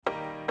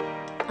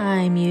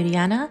I'm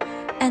Yuriana,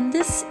 and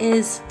this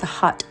is the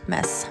Hot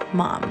Mess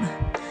Mom.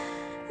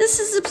 This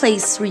is a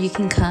place where you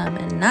can come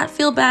and not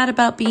feel bad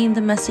about being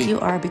the mess that you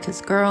are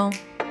because, girl,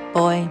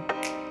 boy,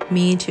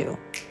 me too.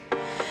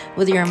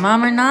 Whether you're a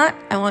mom or not,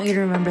 I want you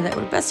to remember that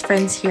we're best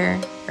friends here.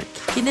 We're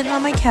kicking it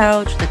on my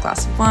couch with a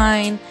glass of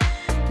wine.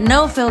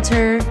 No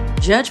filter,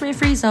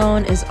 judgment-free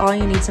zone is all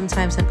you need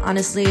sometimes, and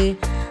honestly,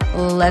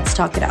 let's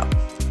talk it out.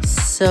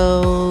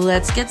 So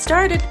let's get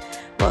started.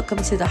 Welcome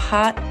to the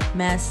Hot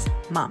Mess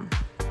Mom.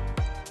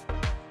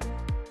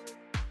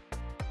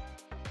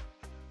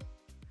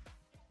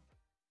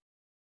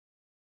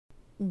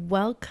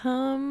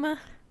 Welcome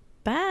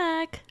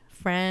back,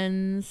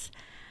 friends.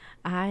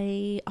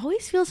 I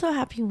always feel so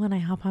happy when I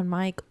hop on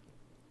mic.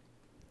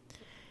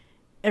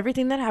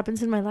 Everything that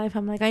happens in my life,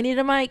 I'm like, I need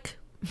a mic.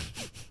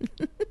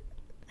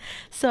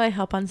 So I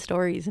hop on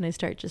stories and I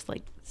start just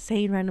like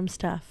saying random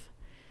stuff.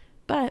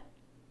 But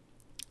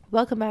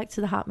welcome back to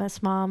the Hot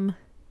Mess Mom.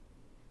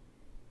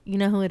 You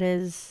know who it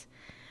is.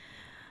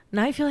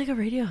 Now I feel like a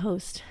radio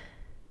host.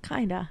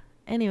 Kinda.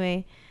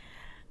 Anyway,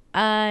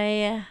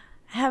 I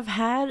have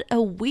had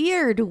a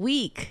weird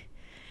week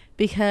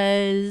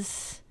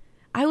because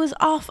I was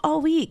off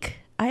all week.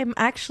 I'm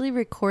actually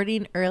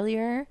recording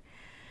earlier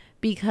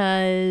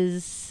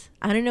because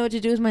I don't know what to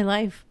do with my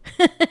life.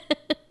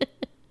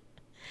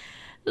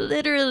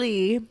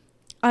 Literally,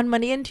 on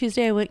Monday and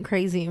Tuesday, I went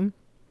crazy.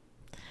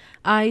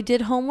 I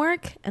did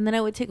homework and then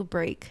I would take a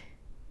break.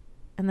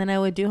 And then I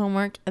would do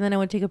homework and then I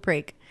would take a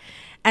break.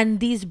 And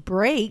these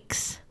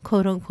breaks,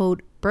 quote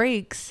unquote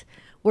breaks,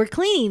 were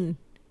cleaning.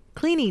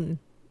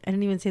 I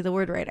didn't even say the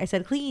word right. I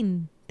said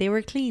clean. They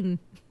were clean.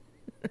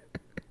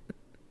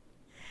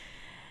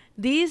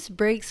 These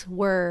breaks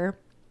were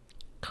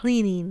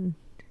cleaning.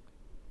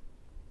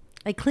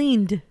 I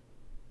cleaned.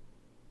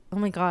 Oh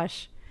my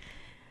gosh.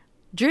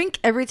 Drink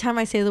every time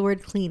I say the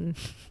word clean.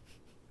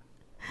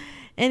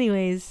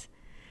 Anyways,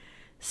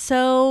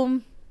 so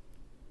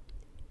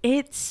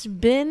it's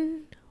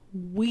been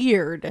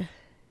weird,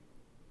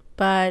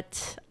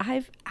 but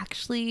I've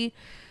actually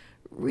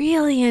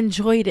really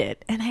enjoyed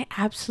it, and I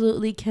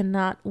absolutely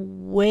cannot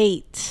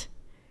wait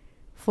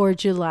for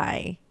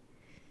July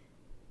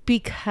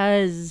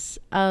because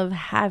of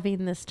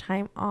having this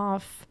time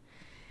off.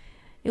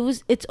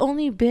 It's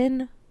only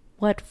been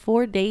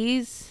 4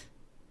 days?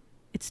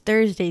 It's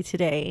Thursday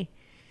today.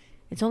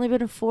 It's only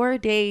been 4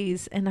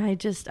 days, and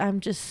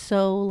I'm just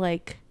so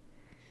like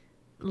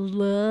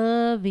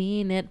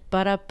loving it.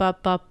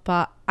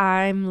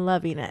 I'm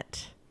loving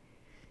it.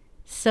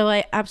 So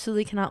I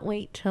absolutely cannot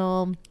wait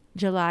till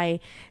July.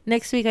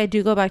 Next week I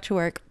do go back to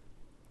work.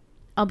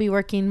 I'll be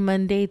working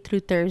Monday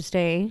through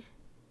Thursday.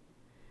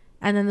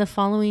 And then the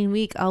following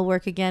week I'll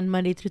work again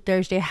Monday through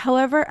Thursday.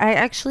 However, I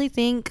actually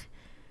think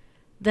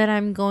that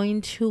I'm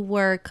going to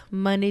work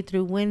Monday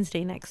through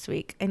Wednesday next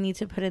week. I need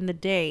to put in the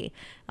day.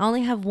 I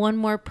only have one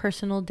more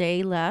personal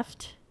day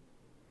left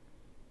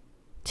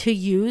to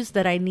use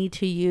that I need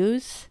to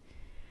use.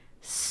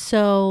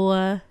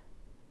 So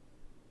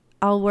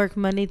I'll work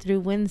Monday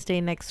through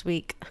Wednesday next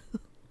week.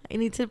 I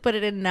need to put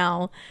it in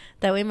now.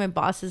 That way my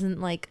boss isn't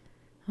like,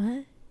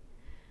 what?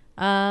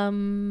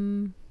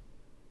 Yeah.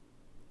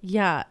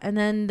 And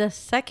then the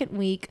second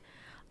week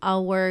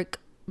I'll work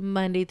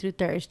Monday through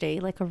Thursday.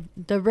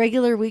 The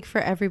regular week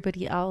for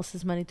everybody else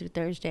is Monday through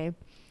Thursday.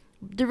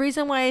 The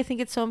reason why I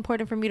think it's so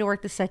important for me to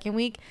work the second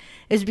week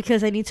is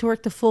because I need to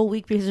work the full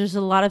week because there's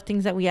a lot of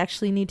things that we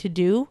actually need to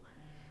do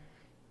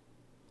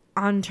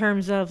on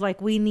terms of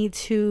like we need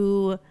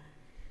to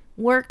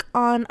work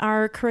on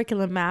our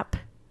curriculum map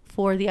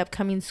for the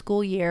upcoming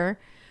school year.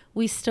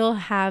 We still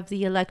have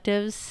the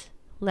electives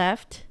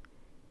left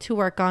to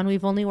work on.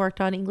 We've only worked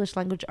on English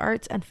language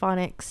arts and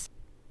phonics.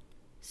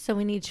 So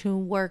we need to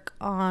work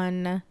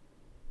on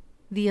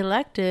the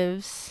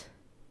electives.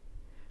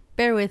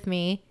 Bear with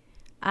me.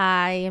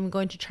 I am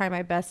going to try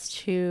my best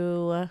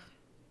to,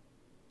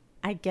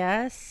 I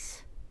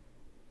guess,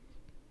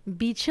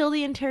 be chill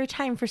the entire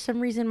time. For some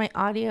reason, my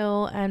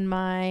audio and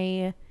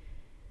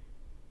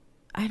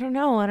I don't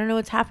know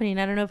what's happening.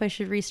 I don't know if I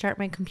should restart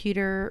my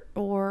computer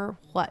or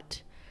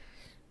what.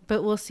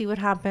 But we'll see what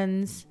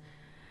happens.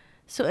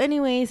 So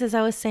anyways, as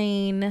I was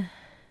saying,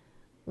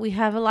 we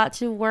have a lot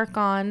to work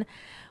on.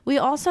 We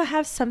also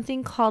have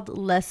something called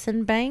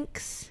lesson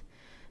banks.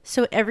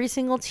 So every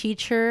single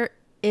teacher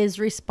is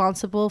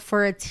responsible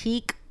for a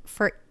TEK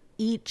for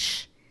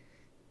each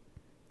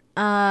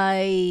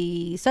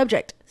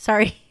subject.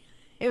 Sorry,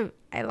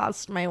 I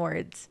lost my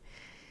words.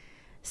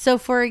 So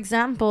for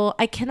example,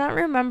 I cannot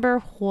remember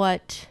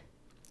what.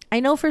 I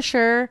know for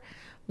sure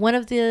one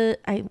of the.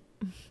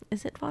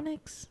 Is it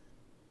phonics?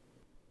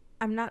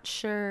 I'm not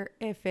sure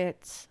if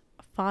it's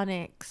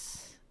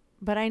phonics,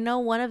 but I know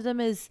one of them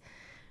is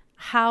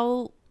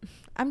how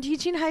I'm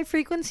teaching high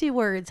frequency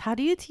words. How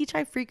do you teach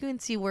high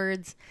frequency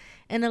words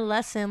in a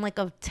lesson like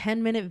a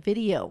 10-minute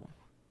video?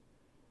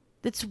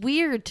 That's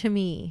weird to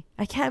me.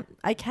 I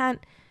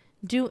can't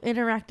do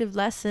interactive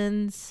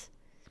lessons.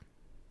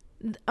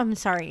 I'm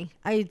sorry.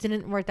 I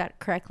didn't word that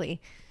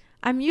correctly.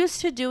 I'm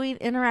used to doing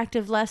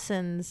interactive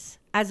lessons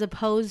as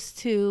opposed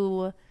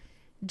to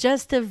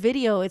just a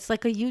video. It's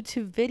like a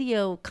YouTube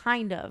video,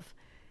 kind of.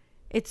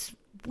 It's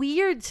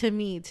weird to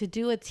me to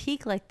do a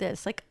teak like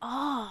this. Like,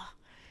 oh,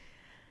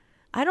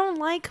 I don't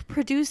like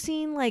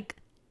producing like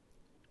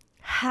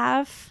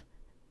half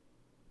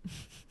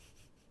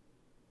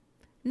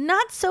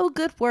not so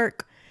good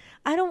work.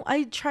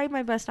 I try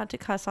my best not to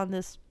cuss on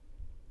this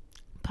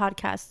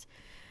podcast.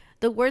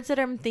 The words that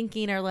I'm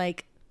thinking are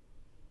like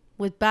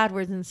with bad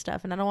words and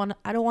stuff, and I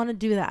don't want to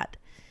do that.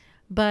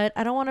 But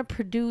I don't want to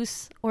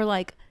produce or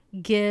like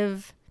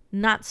give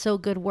not so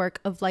good work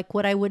of like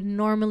what I would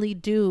normally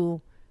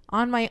do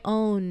on my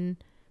own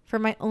for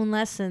my own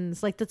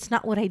lessons. Like, that's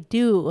not what I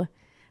do.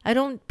 I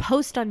don't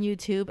post on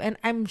YouTube, and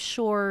I'm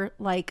sure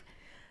like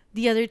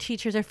the other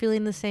teachers are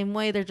feeling the same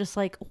way. They're just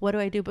like, what do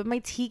I do? But my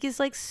teak is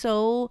like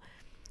so,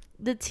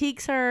 the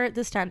teaks are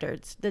the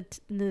standards,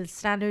 the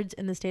standards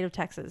in the state of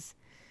Texas.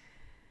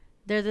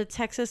 They're the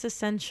Texas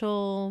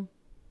Essential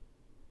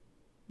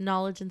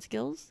Knowledge and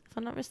Skills, if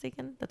I'm not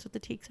mistaken. That's what the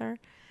teaks are.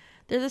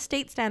 They're the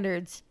state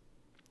standards.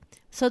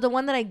 So the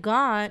one that I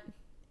got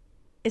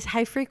is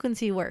high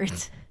frequency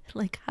words.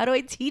 Like, how do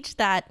I teach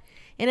that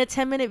in a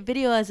 10-minute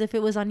video as if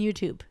it was on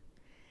YouTube?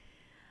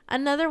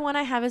 Another one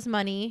I have is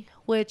money,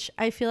 which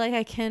I feel like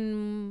I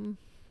can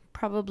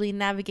probably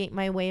navigate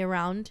my way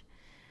around.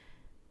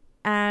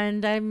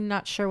 And I'm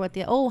not sure what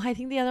I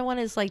think the other one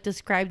is like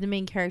describe the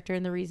main character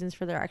and the reasons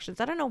for their actions.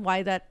 I don't know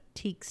why that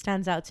teak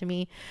stands out to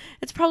me.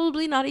 It's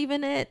probably not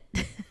even it.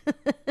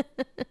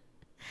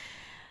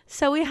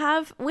 So we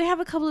have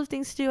a couple of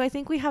things to do. I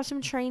think we have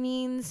some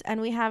trainings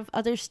and we have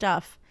other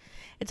stuff.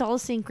 It's all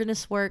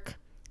synchronous work.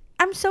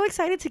 I'm so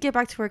excited to get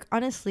back to work,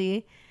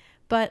 honestly.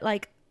 But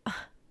like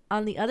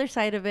on the other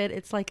side of it,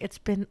 it's like it's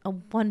been a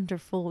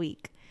wonderful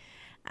week.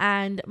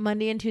 And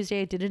Monday and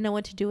Tuesday, I didn't know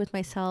what to do with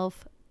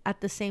myself.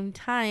 At the same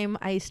time,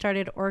 I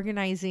started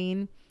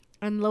organizing,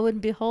 and lo and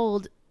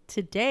behold,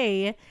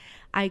 today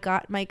I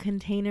got my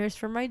containers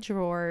for my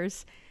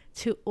drawers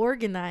to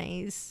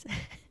organize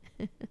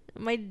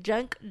my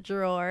junk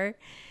drawer,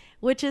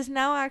 which is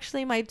now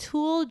actually my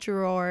tool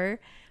drawer,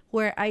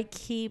 where I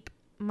keep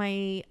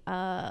my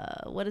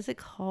what is it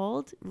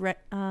called?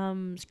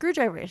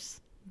 Screwdrivers.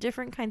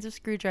 Different kinds of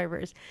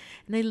screwdrivers,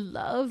 and I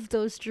love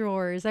those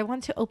drawers. I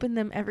want to open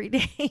them every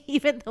day,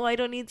 even though I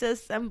don't need to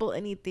assemble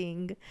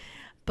anything.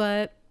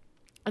 But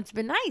it's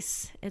been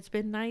nice. It's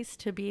been nice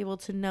to be able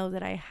to know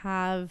that I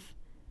have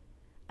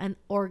an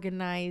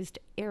organized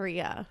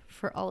area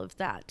for all of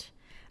that.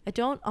 I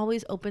don't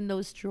always open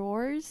those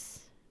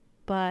drawers,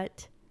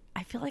 but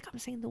I feel like I'm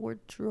saying the word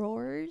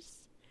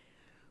drawers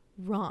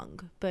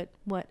wrong, but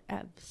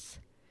whatevs.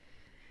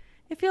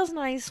 It feels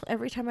nice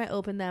every time I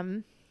open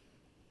them.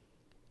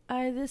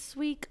 This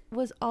week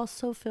was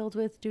also filled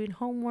with doing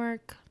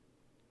homework.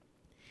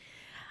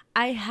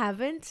 I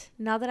haven't,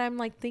 now that I'm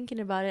like thinking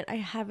about it, I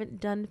haven't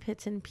done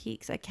Pits and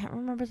Peaks. I can't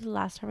remember the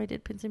last time I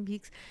did Pits and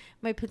Peaks.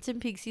 My Pits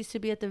and Peaks used to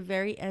be at the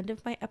very end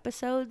of my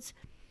episodes.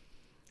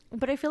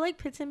 But I feel like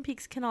Pits and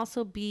Peaks can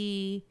also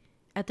be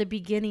at the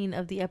beginning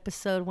of the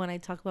episode when I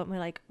talk about my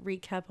like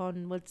recap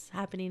on what's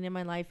happening in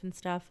my life and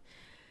stuff.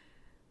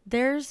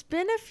 There's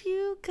been a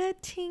few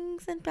good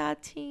things and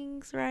bad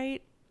things,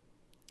 right?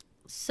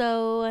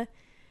 So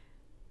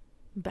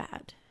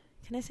bad.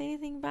 Can I say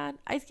anything bad?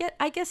 I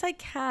guess I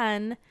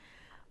can,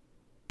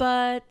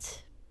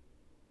 but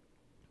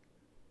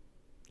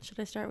should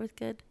I start with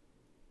good?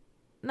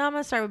 No, I'm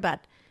gonna start with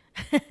bad.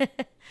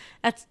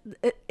 That's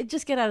it.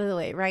 Just get out of the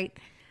way, right?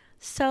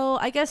 So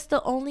I guess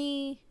the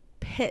only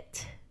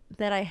pit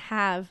that I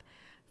have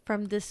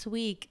from this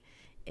week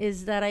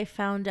is that I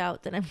found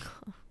out that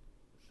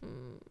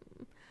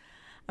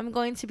I'm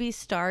going to be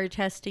STAR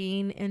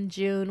testing in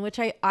June, which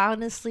I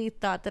honestly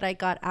thought that I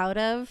got out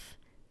of,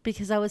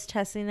 because I was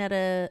testing at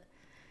a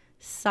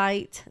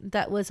site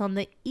that was on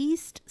the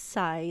east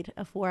side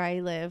of where I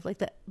live,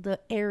 like the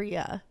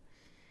area.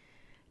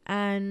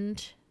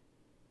 And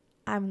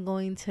I'm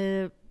going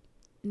to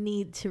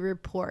need to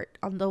report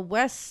on the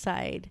west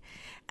side.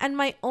 And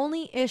my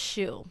only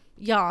issue,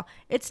 y'all,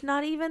 it's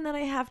not even that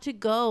I have to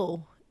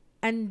go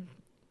and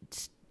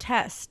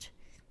test.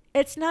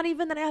 It's not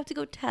even that I have to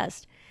go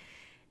test.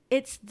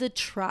 It's the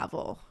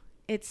travel.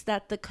 It's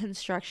that the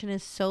construction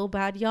is so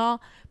bad,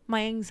 y'all.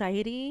 My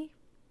anxiety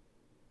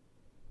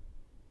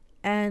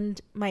and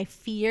my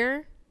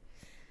fear,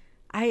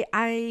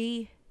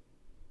 it's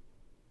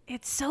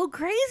so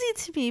crazy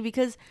to me,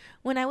 because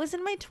when I was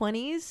in my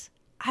 20s,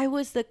 I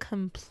was the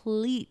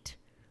complete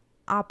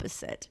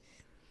opposite.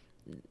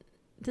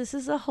 This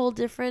is a whole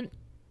different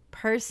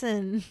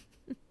person.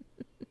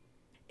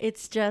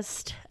 It's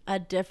just a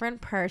different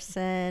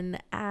person,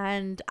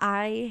 and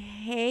I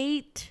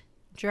hate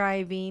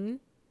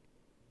driving.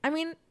 I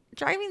mean,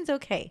 driving's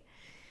okay.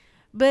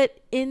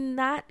 But in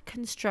that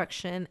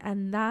construction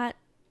and that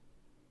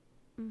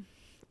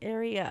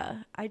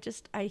area, I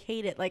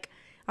hate it. Like,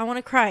 I want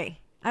to cry.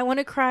 I want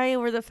to cry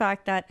over the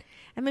fact that,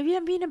 and maybe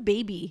I'm being a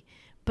baby,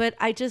 but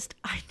I just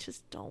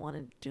don't want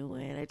to do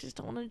it. I just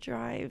don't want to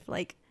drive.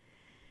 Like,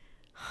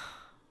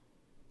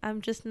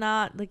 I'm just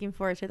not looking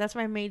forward to it. That's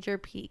my major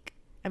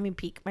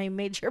my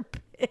major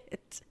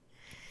pit.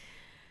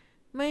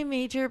 My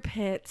major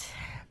pit.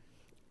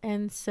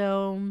 And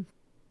so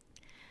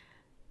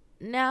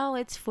now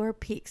it's 4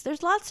 peaks.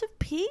 There's lots of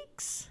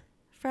peaks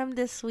from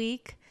this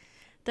week.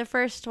 The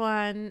first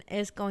one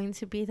is going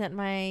to be that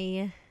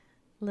my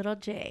little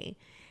J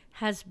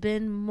has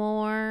been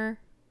more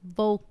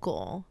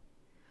vocal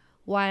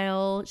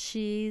while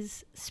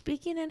she's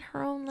speaking in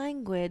her own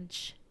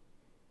language.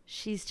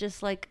 She's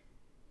just like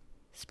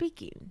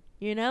speaking,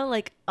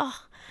 like,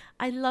 oh,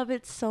 I love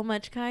it so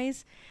much,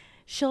 guys.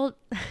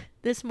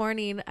 This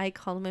morning I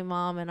called my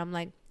mom and I'm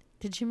like,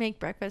 did you make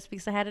breakfast?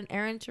 Because I had an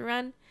errand to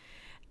run.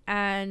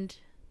 And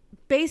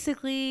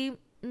basically,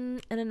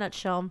 in a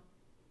nutshell,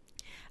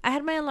 I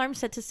had my alarm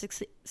set to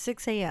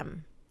 6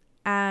 a.m.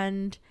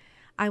 and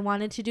I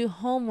wanted to do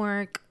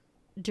homework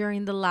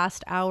during the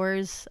last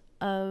hours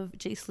of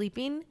Jay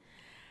sleeping,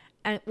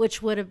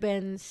 which would have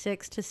been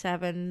 6 to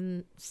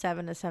 7 to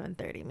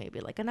 7:30, maybe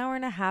like an hour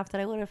and a half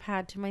that I would have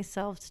had to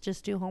myself to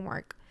just do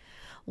homework.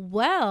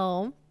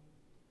 Well,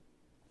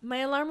 my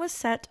alarm was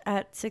set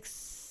at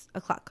 6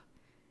 o'clock.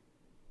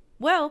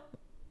 Well,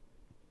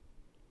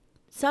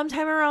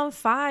 sometime around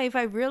 5,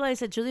 I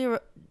realized that Julia,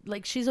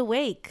 she's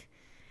awake.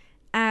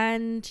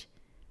 And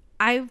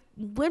I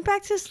went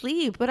back to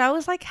sleep, but I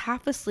was like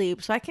half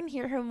asleep, so I can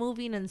hear her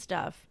moving and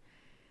stuff.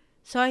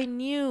 So I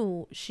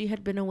knew she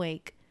had been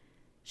awake.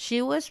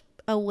 She was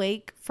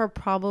awake for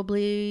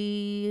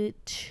probably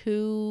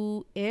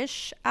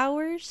 2-ish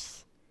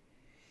hours.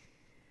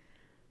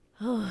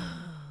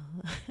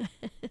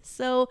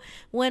 So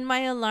when my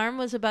alarm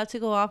was about to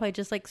go off, I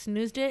just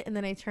snoozed it and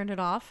then I turned it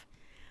off.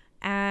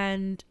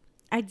 And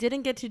I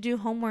didn't get to do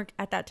homework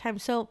at that time.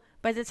 So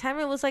by the time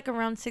it was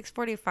around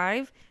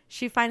 6:45,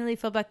 she finally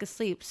fell back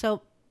asleep.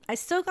 So I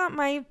still got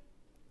my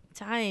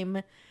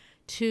time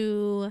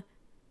to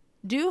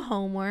do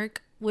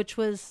homework, which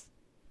was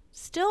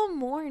still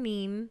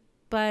morning,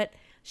 but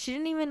she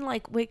didn't even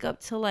wake up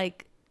till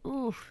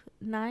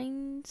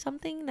 9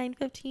 something,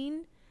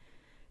 9:15.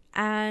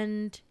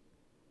 And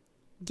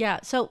yeah,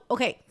 so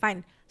okay,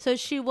 fine. So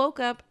she woke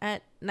up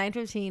at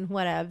 9:15,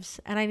 whatevs,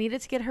 and I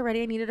needed to get her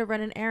ready. I needed to run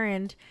an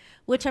errand,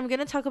 which I'm going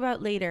to talk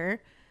about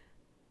later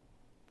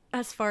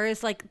as far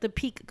as the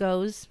peak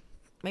goes,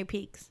 my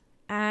peaks.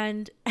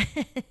 And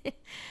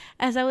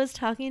as I was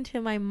talking to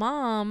my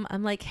mom,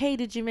 I'm like, hey,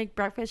 did you make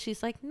breakfast?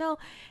 She's like, no,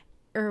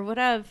 or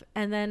whatever.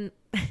 And then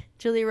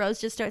Julie Rose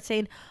just starts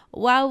saying,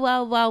 wow,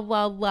 wow, wow,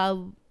 wow,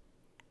 wow.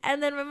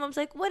 And then my mom's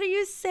like, what are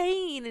you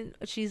saying? And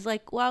she's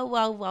like, wow,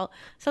 wow, wow.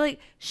 So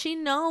she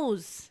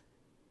knows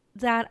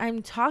that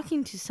I'm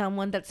talking to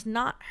someone that's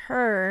not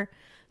her.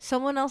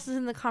 Someone else is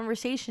in the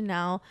conversation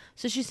now.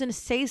 So she's going to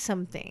say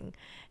something.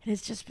 And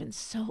it's just been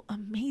so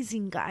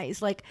amazing,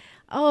 guys.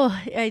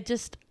 I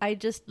just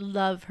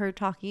love her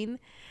talking.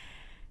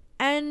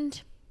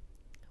 And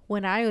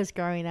when I was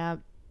growing up,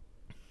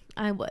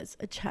 I was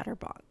a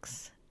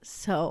chatterbox.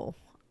 So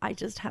I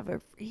just have a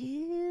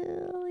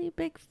really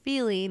big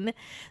feeling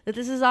that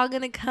this is all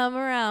going to come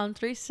around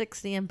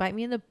 360 and bite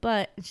me in the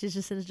butt. And she's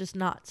just going to just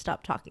not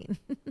stop talking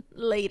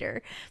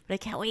later. But I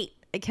can't wait.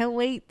 I can't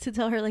wait to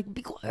tell her,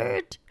 be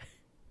quiet.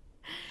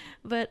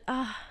 But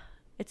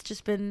it's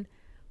just been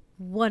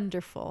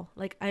wonderful.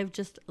 I've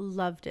just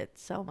loved it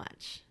so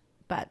much.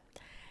 But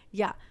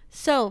yeah,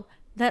 so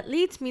that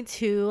leads me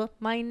to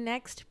my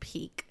next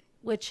peak,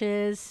 which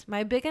is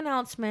my big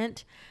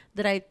announcement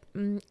that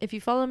if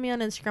you follow me on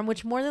Instagram,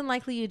 which more than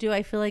likely you do,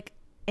 I feel like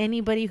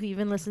anybody who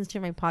even listens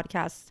to my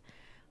podcast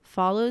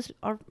follows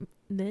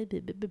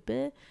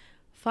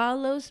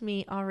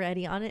me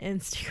already on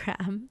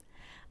Instagram.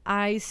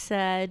 I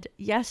said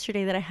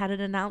yesterday that I had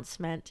an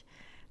announcement,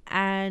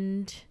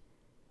 and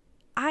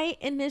I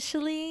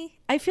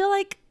feel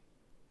like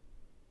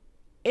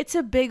it's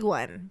a big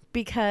one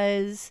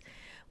because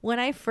when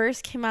I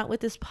first came out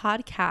with this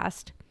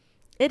podcast,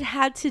 it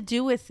had to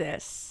do with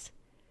this.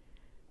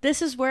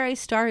 This is where I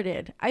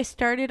started. I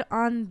started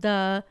on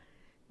the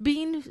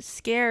being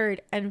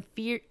scared and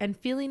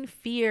feeling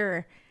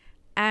fear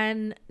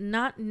and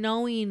not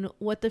knowing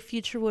what the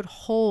future would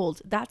hold.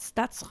 That's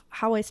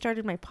how I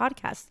started my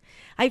podcast.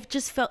 I've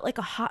just felt like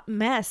a hot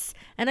mess,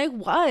 and I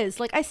was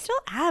I still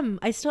am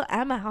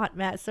a hot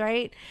mess,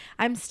 right?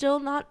 I'm still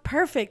not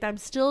perfect. I'm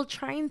still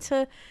trying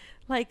to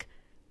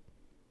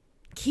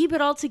keep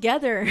it all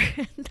together.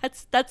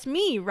 That's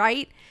me,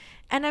 right?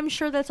 And I'm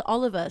sure that's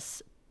all of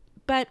us.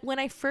 But when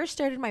I first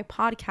started my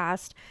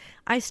podcast,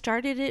 I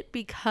started it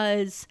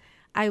because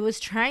I was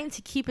trying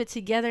to keep it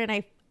together, and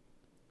I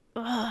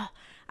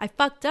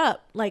fucked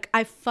up.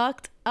 I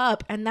fucked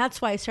up. And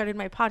that's why I started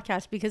my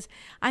podcast, because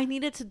I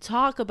needed to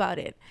talk about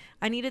it.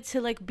 I needed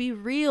to be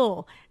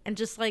real and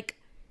just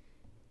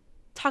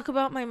talk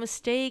about my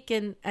mistake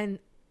and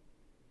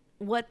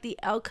what the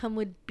outcome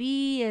would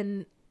be.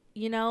 And,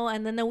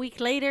 and then a week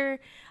later,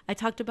 I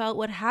talked about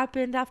what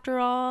happened after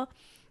all.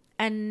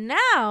 And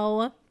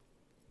now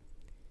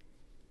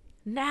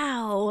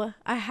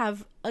I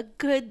have a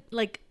good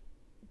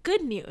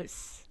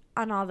news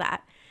on all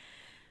that.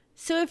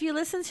 So if you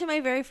listen to my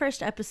very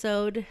first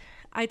episode,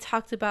 I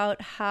talked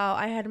about how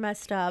I had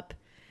messed up.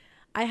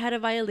 I had a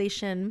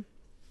violation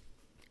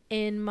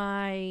in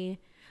my,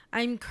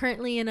 I'm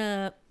currently in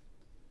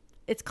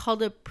it's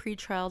called a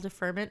pretrial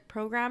deferment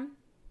program.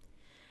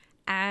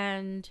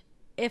 And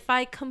if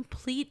I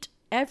complete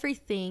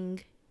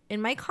everything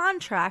in my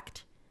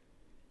contract,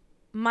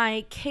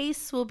 my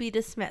case will be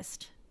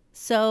dismissed.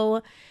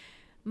 So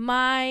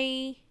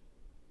my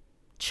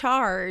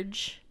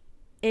charge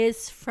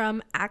is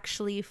from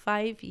actually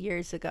 5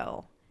 years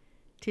ago,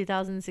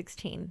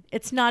 2016.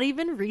 It's not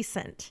even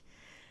recent.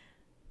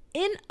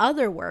 In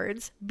other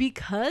words,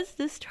 because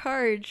this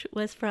charge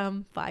was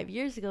from 5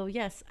 years ago,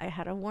 yes, I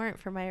had a warrant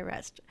for my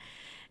arrest.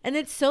 And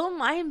it's so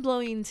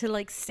mind-blowing to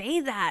like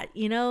say that,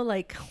 you know,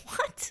 like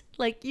what?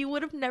 Like you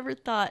would have never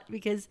thought,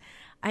 because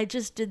I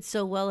just did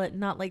so well at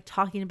not like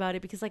talking about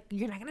it, because like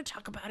you're not going to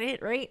talk about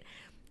it, right?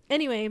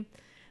 Anyway,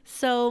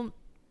 so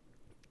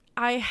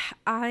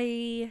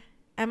I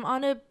am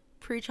on a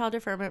pretrial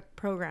deferment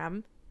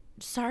program.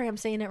 Sorry, I'm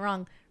saying it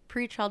wrong.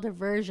 Pretrial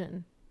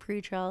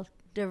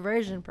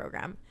diversion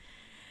program.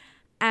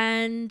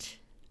 And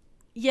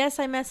yes,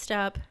 I messed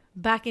up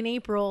back in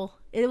April.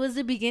 It was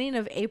the beginning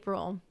of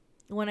April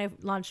when I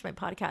launched my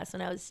podcast,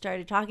 and I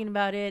started talking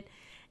about it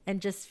and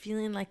just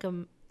feeling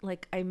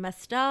like I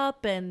messed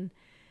up, and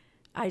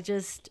I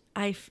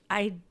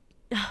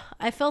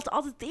felt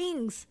all the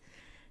things.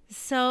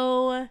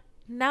 So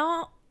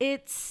now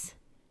it's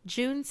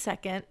June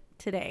 2nd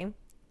today,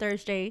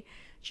 Thursday,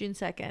 June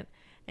 2nd.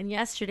 And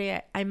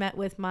yesterday I met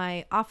with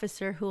my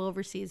officer who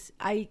oversees,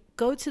 I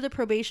go to the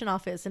probation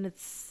office, and it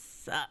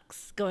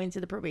sucks going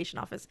to the probation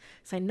office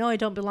because I know I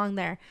don't belong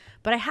there,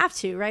 but I have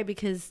to, right?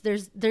 Because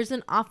there's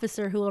an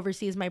officer who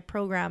oversees my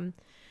program.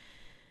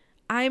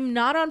 I'm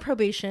not on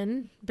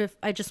probation, but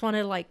I just want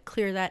to like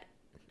clear that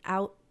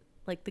out,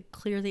 like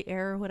clear the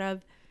air or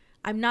whatever.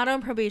 I'm not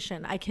on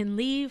probation. I can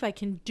leave. I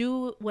can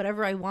do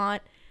whatever I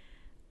want.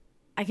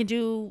 I can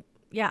do,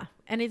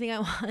 anything I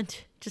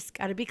want. Just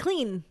got to be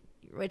clean,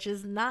 which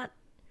is not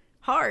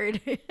hard.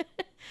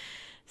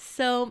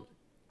 So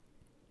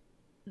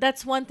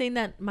that's one thing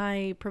that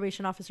my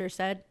probation officer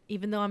said,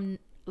 even though I'm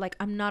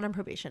not on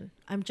probation.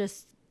 I'm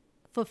just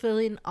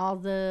fulfilling all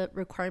the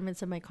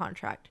requirements of my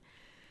contract.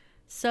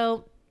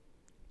 So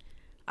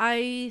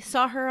I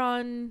saw her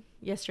on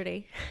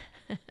yesterday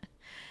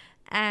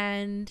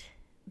and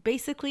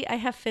basically I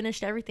have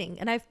finished everything,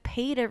 and I've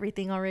paid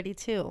everything already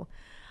too.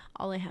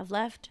 All I have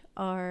left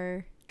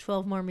are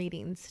 12 more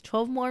meetings.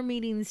 12 more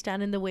meetings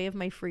stand in the way of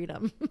my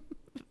freedom.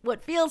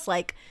 What feels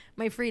like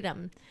my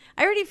freedom.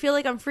 I already feel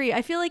like I'm free.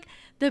 I feel like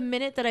the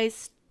minute that I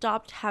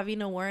stopped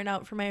having a warrant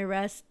out for my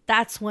arrest,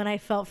 that's when I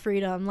felt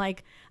freedom.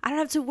 Like, I don't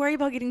have to worry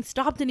about getting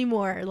stopped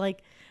anymore.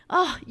 Like,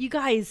 oh, you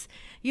guys,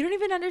 you don't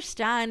even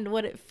understand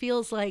what it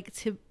feels like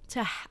to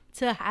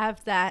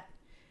have that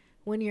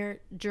when you're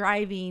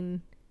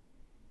driving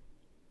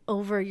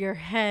over your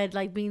head,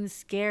 like being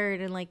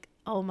scared, and like,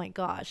 oh my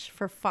gosh,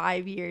 for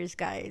 5 years,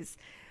 guys,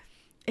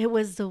 it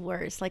was the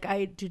worst. Like,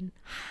 I didn't.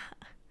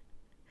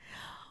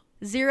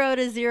 0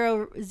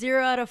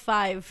 out of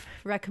 5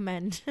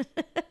 recommend.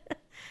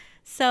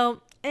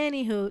 So,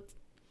 anywho,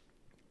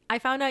 I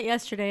found out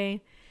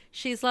yesterday.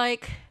 She's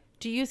like,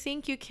 do you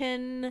think you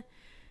can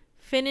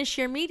finish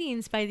your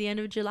meetings by the end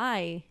of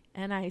July?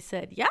 And I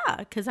said, yeah,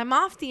 because I'm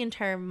off the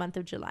entire month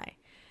of July.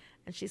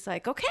 And she's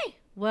like, okay,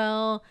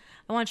 well,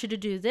 I want you to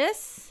do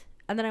this,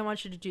 and then I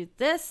want you to do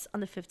this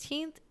on the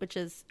 15th, which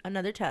is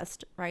another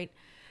test, right?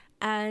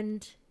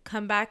 And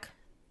come back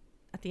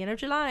at the end of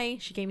July.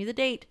 She gave me the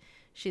date.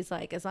 She's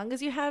like, as long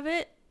as you have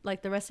it,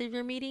 like the rest of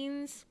your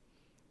meetings,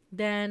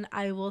 then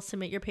I will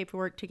submit your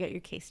paperwork to get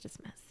your case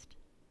dismissed.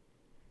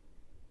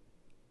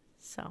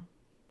 So,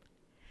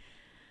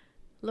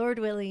 Lord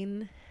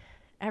willing,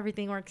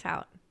 everything works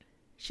out.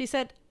 She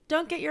said,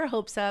 don't get your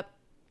hopes up.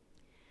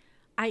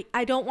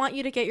 I don't want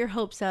you to get your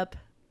hopes up,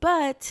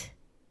 but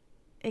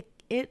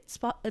it's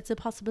a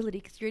possibility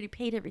because you already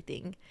paid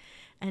everything.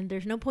 And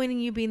there's no point in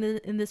you being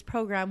in this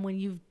program when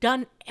you've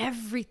done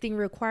everything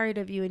required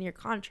of you in your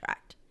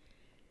contract.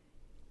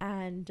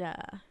 And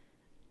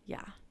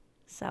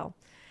so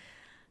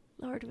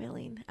Lord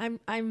willing,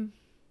 I'm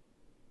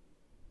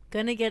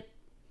gonna get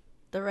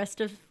the rest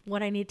of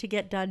what I need to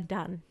get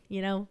done,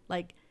 you know?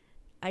 Like,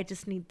 I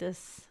just need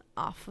this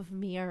off of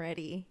me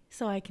already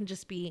so I can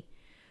just be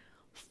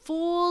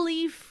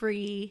fully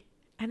free,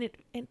 and it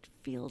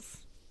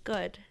feels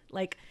good.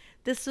 Like,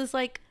 this was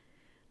like,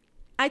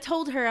 I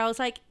told her, I was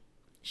like,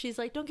 she's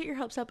like, don't get your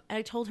hopes up. And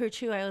I told her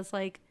too, I was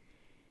like,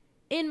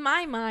 in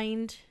my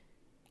mind,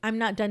 I'm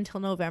not done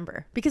till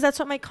November, because that's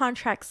what my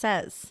contract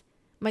says.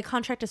 My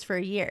contract is for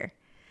a year.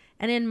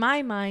 And in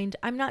my mind,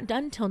 I'm not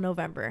done till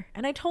November.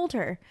 And I told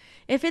her,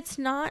 if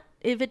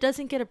it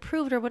doesn't get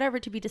approved or whatever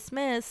to be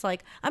dismissed,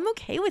 like, I'm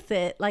okay with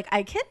it. Like,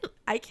 I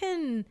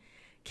can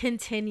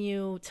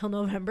continue till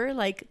November.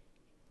 Like,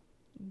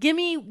 give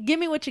me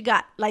what you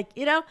got. Like,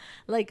 you know,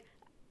 like,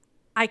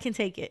 I can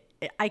take it.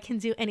 I can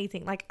do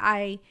anything. Like,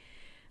 I'm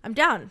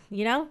down,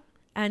 you know?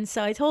 And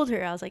so I told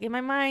her, I was like, in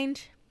my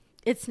mind,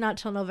 it's not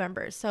till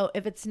November. So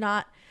if it's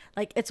not,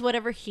 like, it's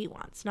whatever he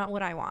wants, not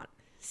what I want.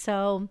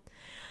 So,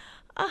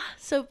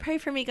 so pray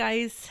for me,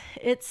 guys.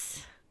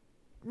 It's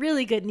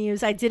really good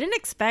news. I didn't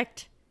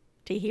expect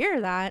to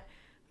hear that,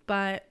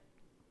 but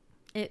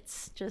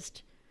it's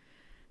just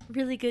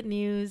really good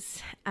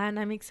news, and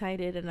I'm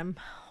excited and I'm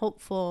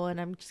hopeful,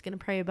 and I'm just going to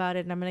pray about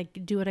it, and I'm going to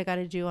do what I got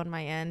to do on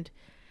my end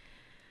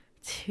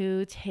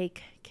to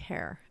take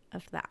care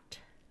of that.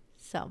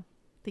 So I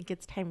think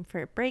it's time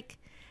for a break,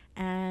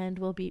 and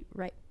we'll be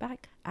right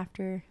back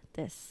after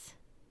this.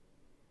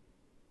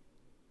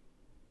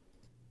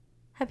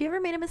 Have you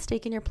ever made a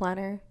mistake in your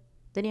planner?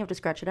 Then you have to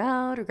scratch it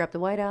out or grab the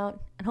white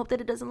out and hope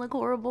that it doesn't look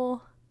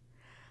horrible.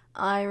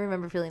 I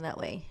remember feeling that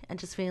way and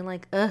just feeling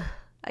like,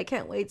 I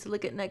can't wait to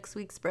look at next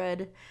week's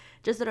spread,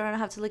 just so I don't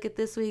have to look at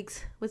this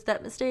week's with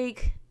that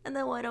mistake and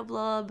that whiteout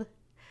blob.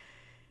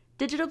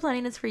 Digital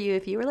planning is for you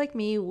if you were like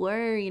me,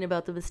 worrying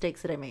about the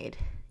mistakes that I made.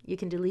 You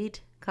can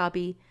delete,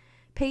 copy,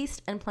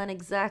 paste, and plan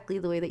exactly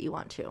the way that you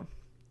want to.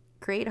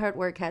 Create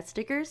Heartwork has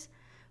stickers,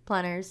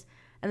 planners,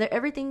 and their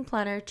Everything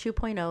Planner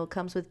 2.0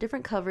 comes with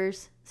different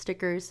covers,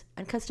 stickers,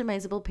 and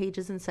customizable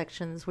pages and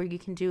sections where you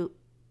can do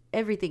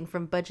everything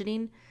from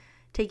budgeting,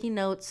 taking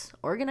notes,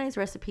 organize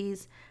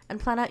recipes, and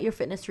plan out your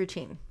fitness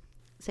routine.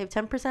 Save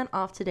 10%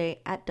 off today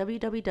at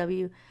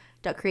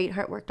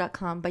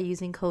www.createheartwork.com by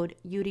using code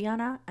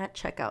URIANA at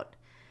checkout.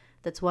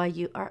 That's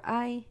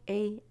YURIANNA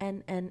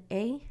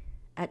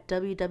at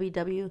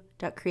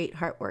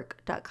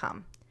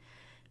www.createheartwork.com.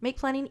 Make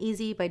planning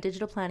easy by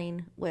digital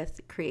planning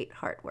with Create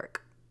Heartwork.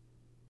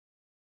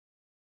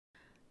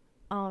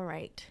 All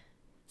right.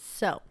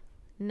 So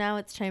now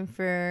it's time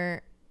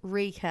for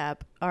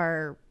recap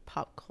our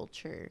pop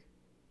culture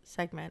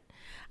segment.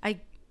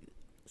 I'm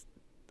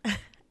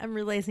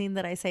realizing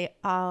that I say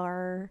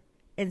our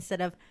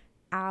instead of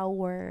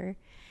our.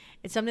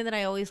 It's something that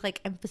I always like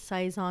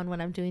emphasize on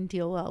when I'm doing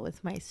DOL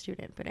with my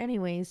student. But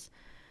anyways,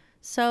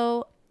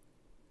 so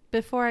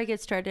before I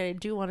get started, I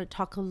do want to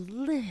talk a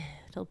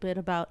little bit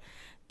about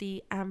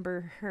the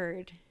Amber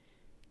Heard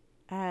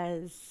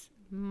as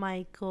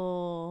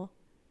Michael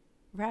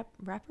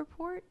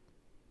Rappaport.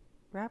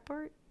 I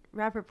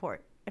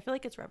feel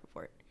like it's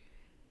Rappaport.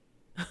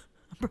 I'm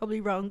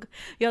probably wrong.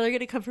 Y'all are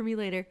gonna come for me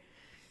later.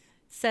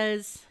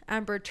 Says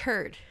Amber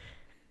Turd.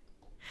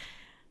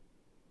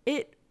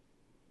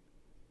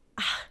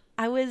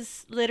 I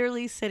was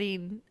literally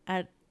sitting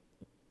at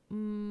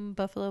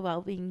Buffalo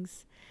Wild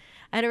Wings.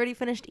 I had already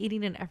finished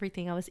eating and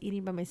everything. I was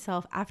eating by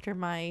myself after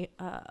my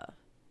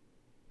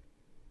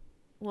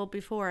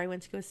before I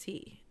went to go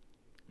see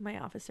my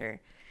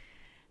officer.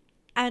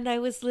 And I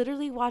was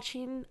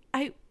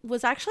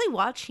actually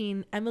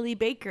watching Emily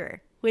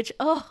Baker, which,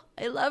 I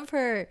love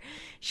her.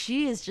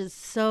 She is just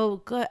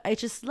so good. I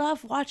just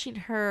love watching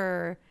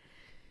her,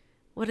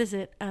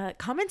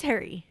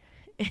 commentary.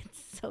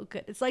 It's so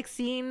good. It's like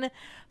seeing a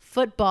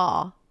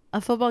football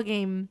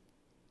game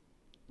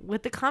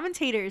with the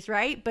commentators,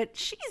 right? But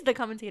she's the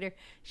commentator.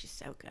 She's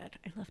so good.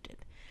 I loved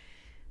it.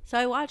 So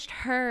I watched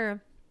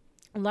her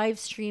live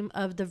stream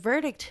of the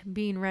verdict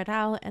being read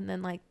out, and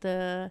then like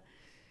the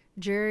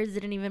jurors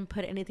didn't even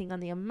put anything on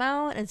the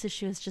amount, and so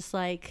she was just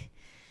like,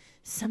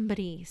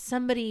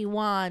 somebody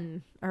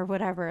won or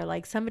whatever,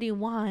 like somebody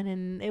won,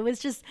 and it was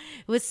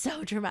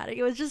so dramatic.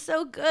 It was just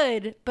so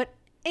good. But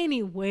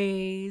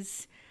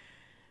anyways,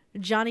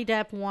 Johnny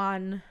Depp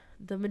won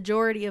the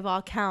majority of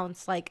all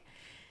counts. Like,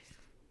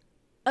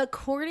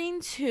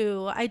 according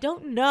to, I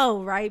don't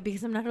know, right,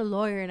 because I'm not a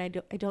lawyer and I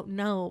don't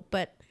know,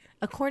 but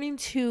according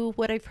to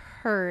what I've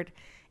heard,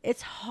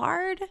 it's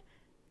hard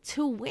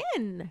to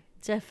win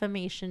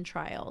defamation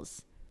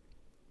trials,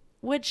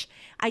 which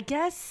I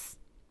guess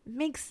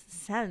makes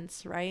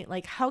sense, right?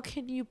 Like, how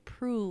can you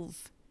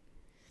prove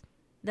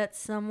that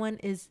someone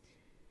is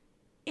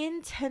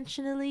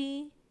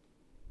intentionally,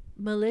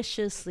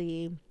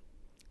 maliciously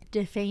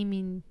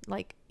defaming,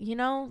 like,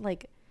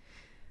 like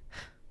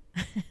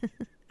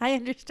I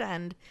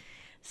understand.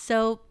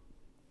 So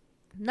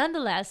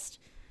nonetheless,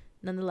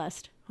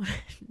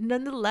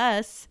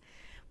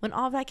 when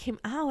all that came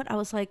out, I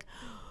was like,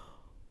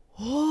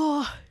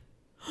 oh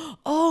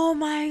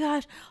my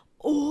gosh.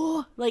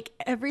 Oh, like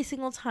every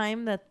single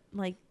time that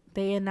like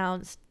they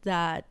announced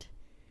that,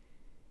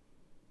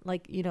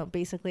 like,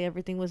 basically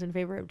everything was in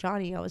favor of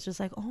Johnny, I was just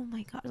like, oh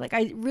my God. Like,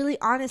 I really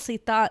honestly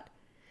thought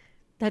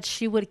that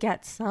she would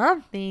get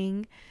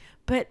something,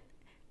 but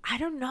I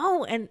don't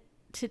know. And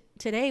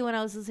today when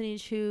I was listening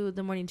to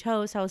the Morning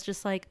Toast, I was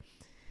just like,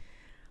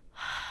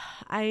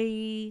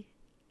 I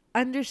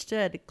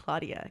understood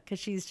Claudia, because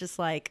she's just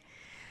like,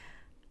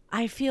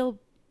 I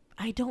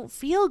don't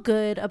feel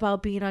good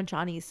about being on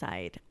Johnny's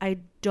side. I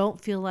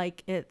don't feel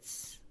like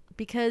it's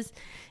because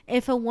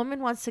if a woman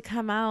wants to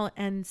come out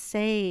and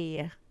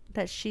say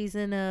that she's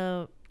in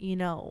a,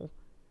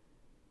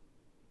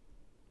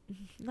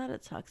 not a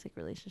toxic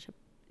relationship,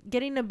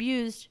 getting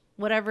abused,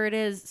 whatever it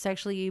is,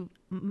 sexually,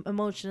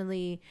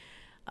 emotionally,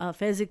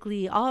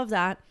 physically, all of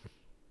that,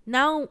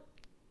 now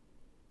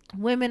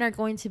women are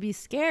going to be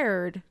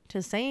scared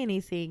to say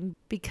anything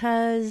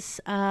because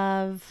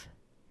of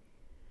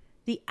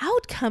the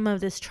outcome of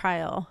this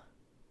trial,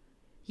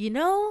 you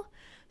know?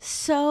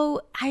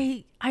 So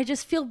I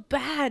just feel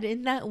bad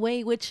in that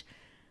way, which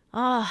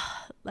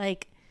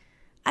like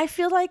I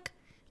feel like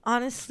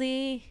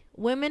honestly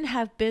women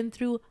have been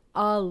through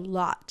a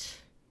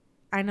lot.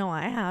 I know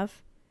I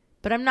have,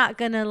 but I'm not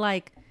gonna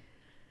like,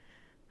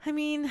 I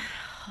mean,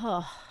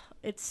 oh,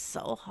 it's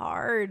so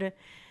hard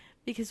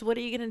because what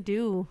are you gonna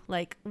do?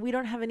 Like, we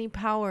don't have any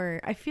power.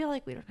 I feel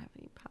like we don't have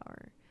any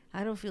power.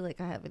 I don't feel like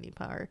I have any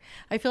power.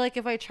 I feel like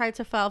if I tried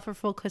to file for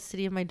full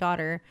custody of my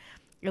daughter,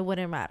 it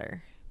wouldn't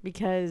matter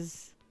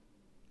because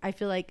I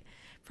feel like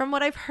from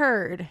what I've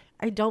heard,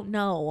 I don't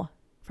know.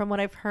 From what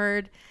I've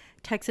heard,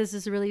 Texas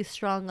is really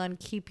strong on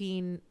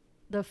keeping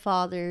the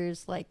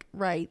father's like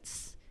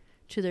rights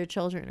to their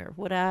children or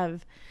whatever.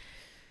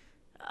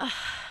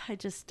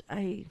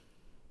 I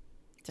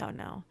don't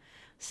know.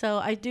 So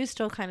I do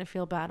still kind of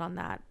feel bad on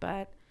that,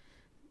 but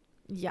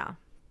yeah,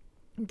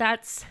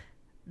 that's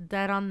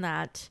that on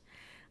that.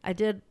 I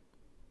did,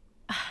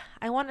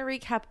 I want to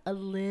recap a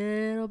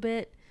little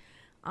bit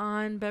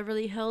on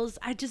Beverly Hills.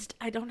 I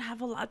don't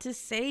have a lot to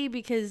say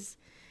because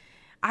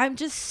I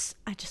just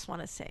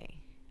want to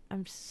say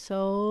I'm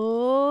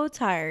so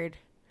tired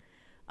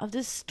of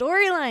this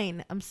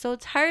storyline. I'm so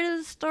tired of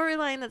the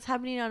storyline that's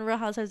happening on Real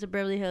Housewives of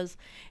Beverly Hills.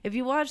 If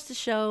you watch the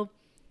show,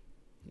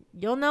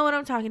 you'll know what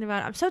I'm talking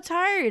about. I'm so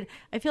tired.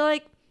 I feel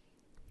like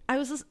I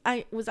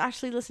was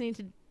actually listening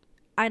to,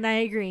 and I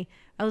agree.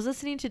 I was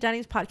listening to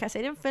Danny's podcast.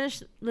 I didn't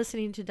finish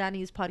listening to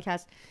Danny's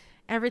podcast,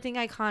 Everything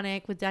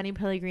Iconic with Danny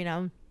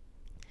Pellegrino.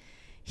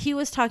 He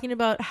was talking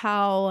about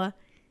how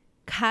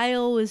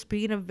Kyle was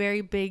being a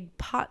very big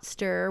pot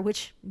stirrer,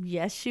 which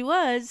yes, she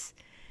was,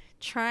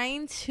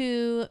 trying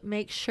to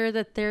make sure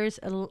that there's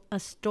a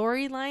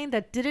storyline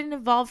that didn't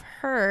involve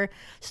her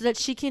so that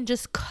she can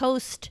just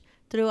coast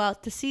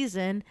throughout the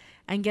season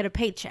and get a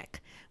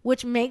paycheck,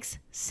 which makes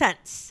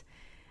sense.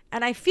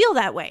 And I feel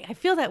that way. I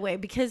feel that way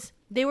because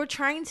they were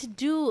trying to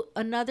do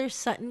another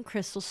Sutton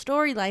Crystal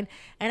storyline,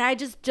 and I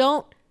just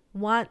don't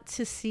want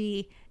to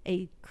see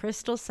a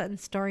Crystal Sutton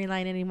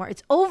storyline anymore.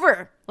 It's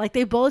over. Like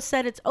they both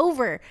said, it's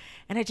over.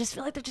 And I just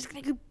feel like they're just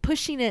going to keep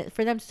pushing it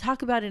for them to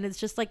talk about it. And it's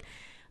just like,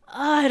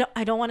 I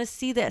don't want to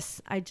see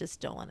this. I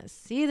just don't want to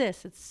see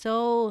this.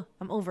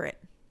 I'm over it.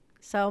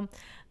 So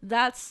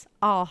that's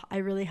all I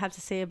really have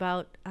to say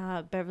about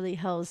Beverly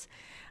Hills.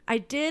 I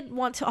did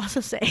want to also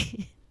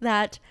say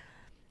that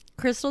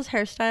Crystal's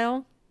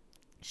hairstyle,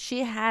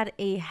 she had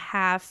a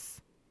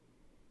half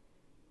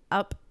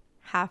up,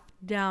 half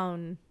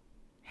down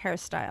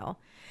hairstyle.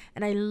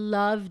 And I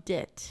loved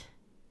it.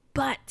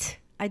 But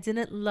I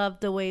didn't love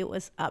the way it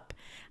was up.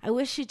 I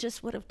wish she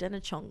just would have done a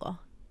chongo.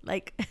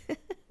 Like,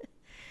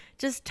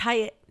 just tie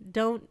it.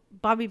 Don't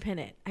bobby pin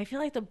it. I feel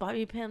like the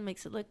bobby pin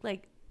makes it look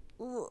like,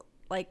 ugh,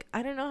 like,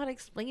 I don't know how to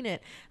explain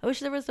it. I wish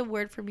there was a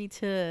word for me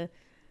to,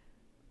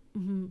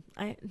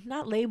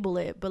 not label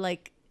it, but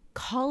like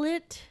call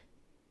it.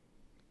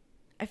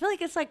 I feel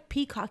like it's like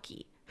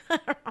peacocky.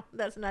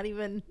 That's not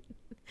even,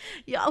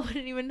 y'all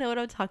wouldn't even know what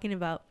I'm talking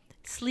about.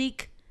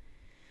 Sleek.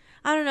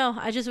 I don't know.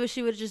 I just wish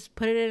she would just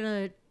put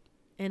it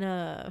in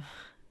a,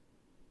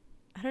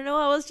 I don't know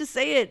how else to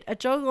say it. A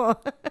chongo.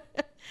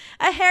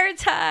 A hair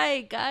tie,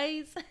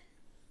 guys.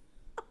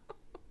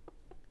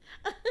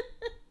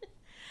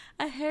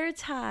 A hair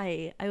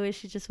tie. I wish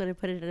she just would have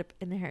put it up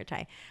in the hair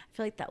tie. I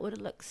feel like that would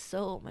have looked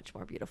so much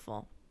more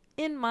beautiful,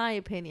 in my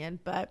opinion,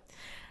 but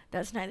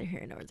that's neither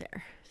here nor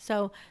there.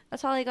 So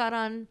that's all I got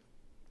on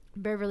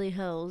Beverly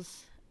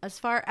Hills. As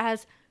far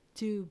as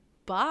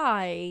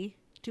Dubai,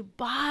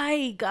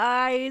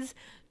 guys.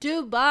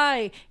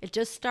 Dubai. It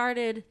just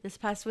started this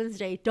past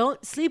Wednesday.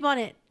 Don't sleep on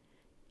it.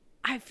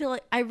 I feel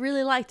like I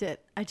really liked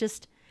it.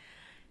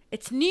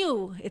 It's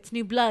new. It's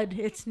new blood.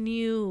 It's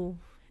new.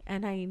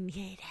 And I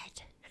need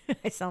it.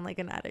 I sound like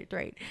an addict,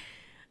 right?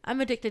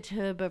 I'm addicted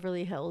to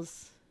Beverly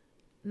Hills.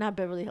 Not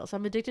Beverly Hills.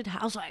 I'm addicted to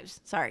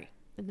Housewives. Sorry.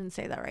 I didn't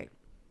say that right.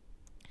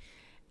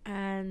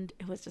 And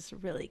it was just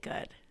really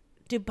good.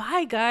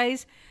 Dubai,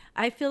 guys.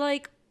 I feel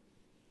like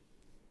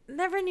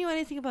never knew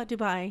anything about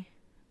Dubai,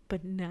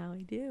 but now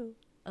I do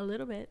a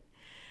little bit.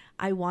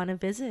 I want to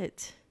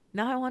visit.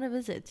 Now I want to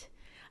visit.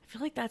 I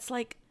feel like that's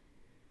like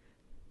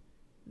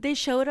they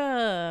showed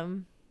a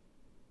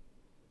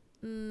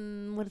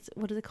what is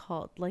it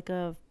called? Like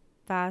a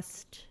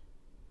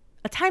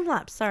time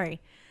lapse,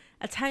 sorry.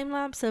 A time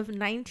lapse of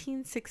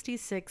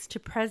 1966 to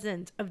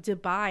present of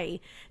Dubai.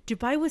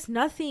 Dubai was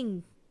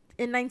nothing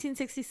in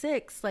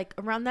 1966, like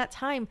around that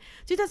time.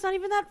 Dude, that's not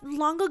even that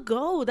long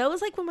ago. That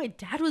was like when my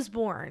dad was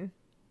born.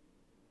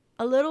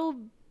 A little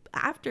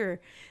after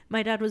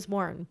my dad was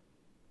born.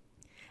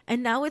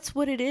 And now it's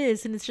what it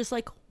is, and it's just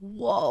like,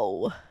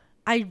 whoa.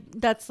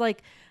 That's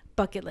like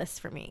bucket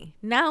list for me.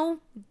 Now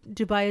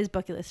Dubai is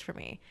bucket list for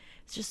me.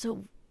 It's just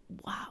so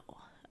wow.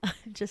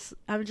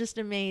 I'm just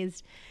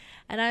amazed.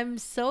 And I'm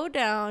so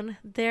down.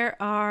 There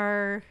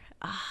are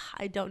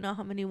I don't know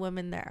how many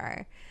women there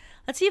are.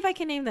 Let's see if I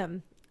can name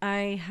them.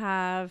 I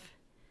have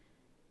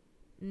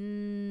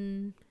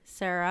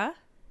Sarah,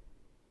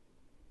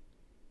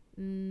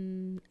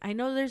 I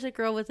know there's a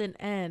girl with an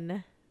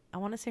N. I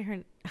want to say her.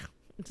 I'm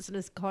just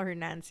gonna call her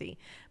Nancy,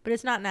 but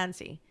it's not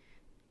Nancy,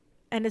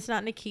 and it's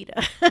not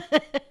Nikita.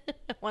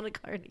 I want to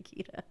call her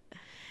Nikita.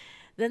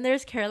 Then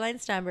there's Caroline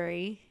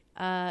Stanbury,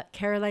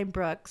 Caroline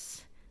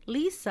Brooks,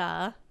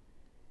 Lisa,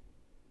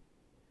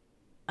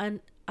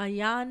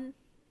 Ayan.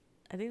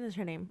 I think that's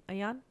her name.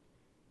 Ayan.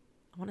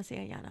 I want to say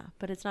Ayana,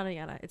 but it's not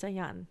Ayana. It's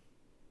Ayan,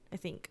 I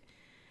think.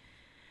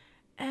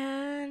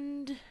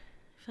 And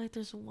I feel like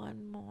there's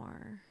one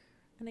more,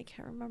 and I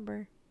can't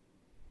remember.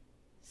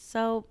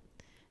 So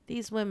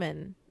these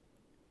women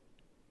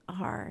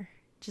are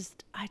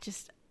I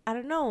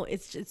don't know.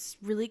 It's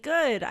really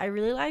good. I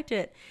really liked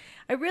it.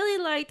 I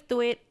really liked the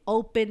way it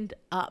opened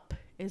up,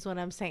 is what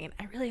I'm saying.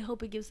 I really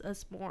hope it gives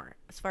us more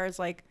as far as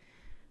like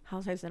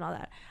Housewives and all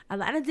that.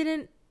 Atlanta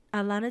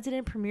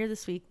didn't premiere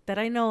this week that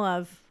I know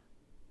of,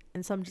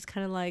 and so I'm just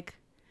kind of like,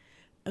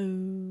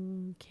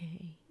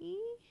 okay.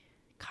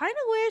 Kind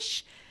of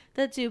wish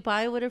that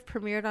Dubai would have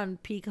premiered on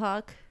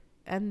Peacock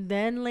and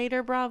then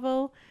later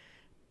Bravo,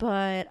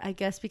 but I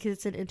guess because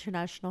it's an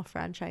international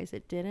franchise,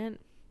 it didn't.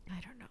 I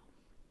don't know.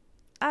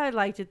 I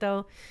liked it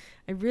though.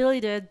 I really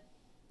did.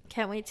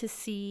 Can't wait to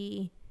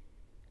see,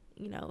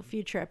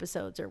 future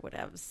episodes or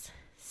whatevs.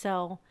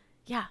 So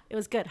yeah, it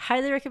was good.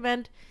 Highly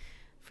recommend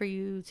for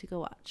you to go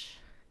watch.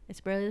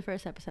 It's barely the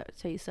first episode,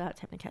 so you still have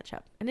time to catch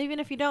up. And even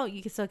if you don't,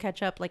 you can still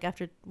catch up like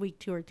after week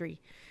 2 or 3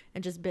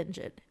 and just binge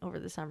it over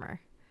the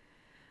summer.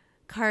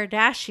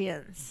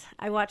 Kardashians.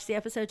 I watched the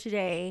episode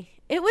today.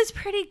 It was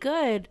pretty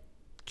good.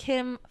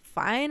 Kim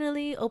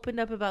finally opened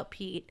up about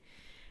Pete,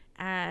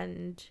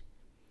 and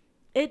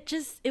it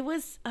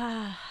was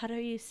how do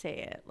you say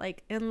it,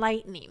 like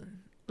enlightening.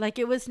 Like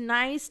it was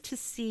nice to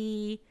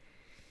see.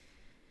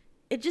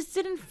 It just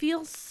didn't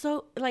feel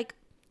so like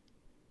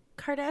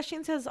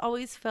Kardashians has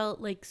always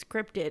felt like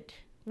scripted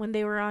when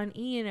they were on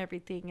E! And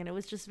everything, and it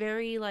was just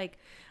very like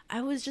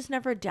I was just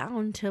never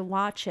down to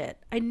watch it.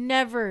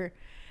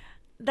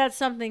 That's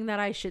something that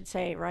I should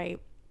say, right?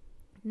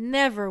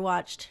 Never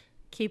watched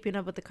Keeping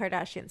Up with the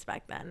Kardashians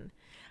back then.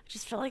 I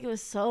just felt like it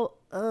was so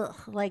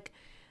like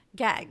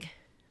gag.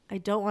 I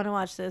don't want to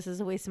watch this. It's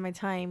a waste of my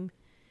time.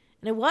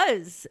 And it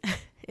was.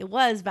 It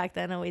was back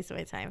then a waste of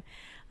my time.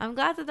 I'm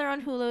glad that they're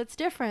on Hulu. It's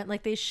different.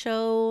 Like they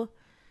show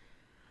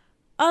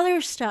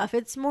other stuff.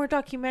 It's more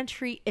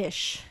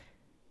documentary-ish.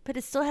 But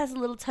it still has a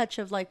little touch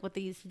of like what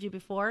they used to do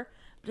before.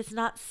 But it's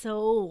not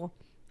so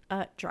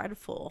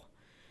dreadful.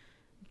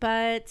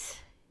 But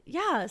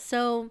yeah,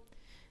 so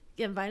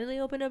again, finally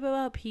opened up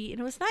about Pete,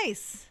 and it was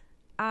nice.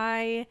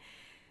 I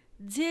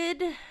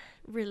did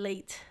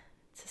relate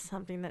to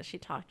something that she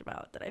talked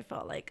about that I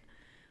felt like,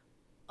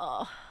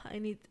 I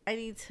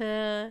need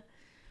to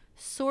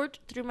sort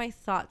through my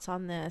thoughts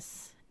on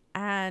this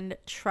and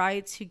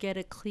try to get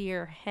a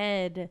clear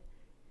head,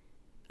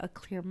 a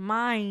clear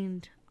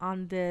mind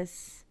on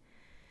this.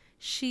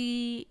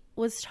 She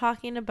was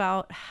talking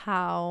about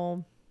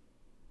how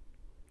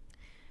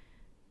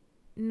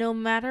no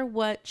matter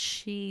what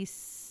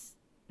she's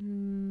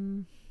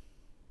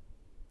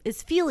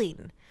is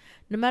feeling,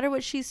 no matter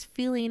what she's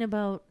feeling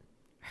about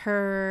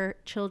her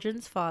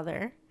children's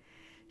father,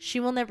 she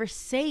will never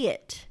say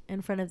it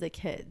in front of the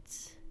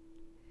kids.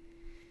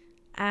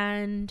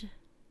 And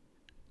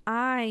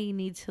I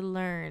need to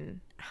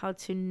learn how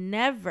to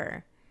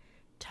never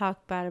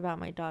talk bad about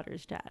my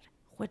daughter's dad,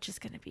 which is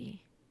going to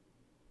be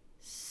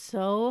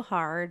so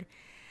hard.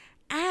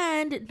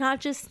 And not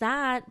just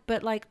that,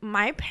 but like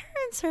my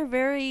parents are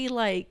very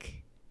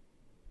like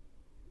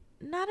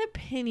not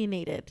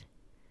opinionated.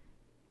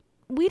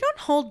 We don't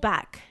hold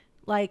back.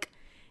 Like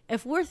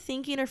if we're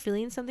thinking or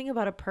feeling something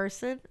about a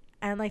person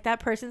and like that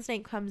person's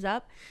name comes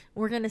up,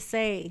 we're going to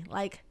say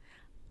like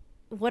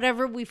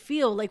whatever we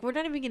feel. Like we're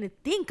not even going to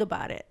think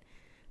about it.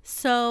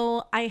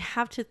 So I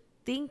have to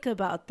think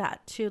about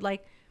that too.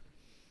 Like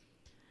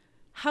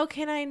how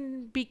can I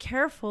be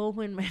careful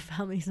when my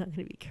family's not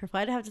going to be careful?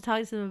 I'd have to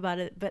talk to them about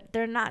it, but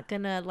they're not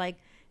going to like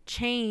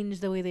change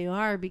the way they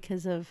are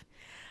because of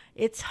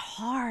it's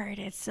hard.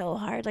 It's so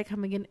hard. Like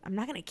I'm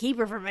not going to keep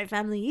her from my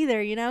family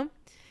either,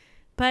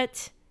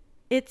 but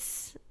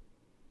it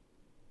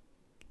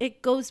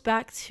goes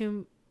back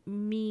to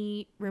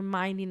me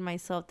reminding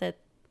myself that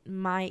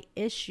my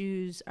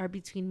issues are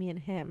between me and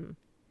him,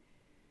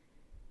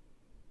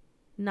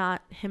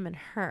 not him and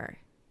her.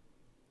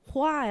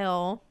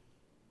 While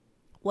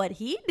what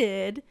he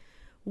did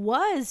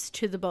was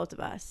to the both of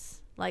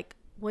us. Like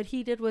what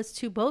he did was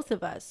to both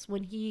of us.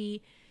 When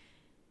he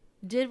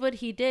did what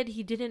he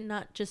didn't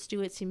not just do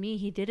it to me,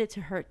 he did it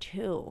to her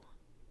too.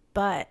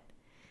 But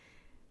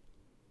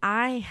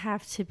I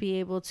have to be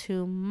able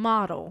to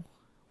model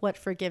what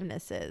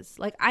forgiveness is.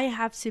 Like I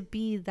have to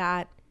be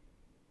that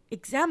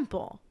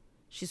example.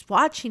 She's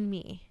watching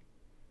me.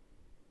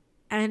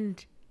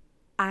 And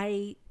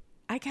I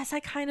guess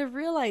I kind of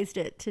realized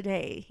it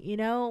today,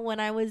 when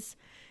I was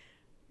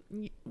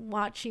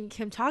watching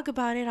Kim talk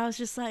about it. I was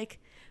just like,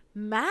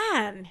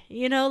 man,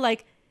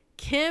 like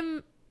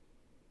Kanye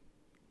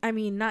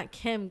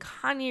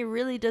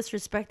really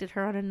disrespected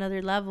her on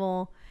another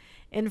level.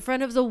 in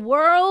front of the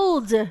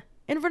world.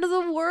 In front of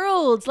the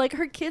world. Like,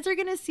 her kids are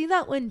going to see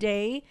that one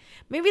day.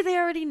 Maybe they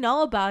already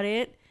know about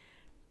it.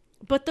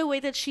 But the way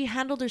that she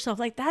handled herself,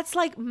 like, that's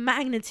like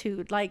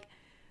magnitude, like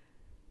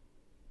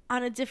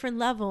on a different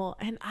level.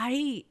 And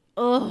I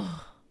don't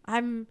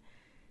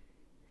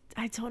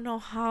know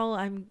how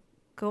I'm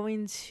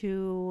going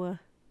to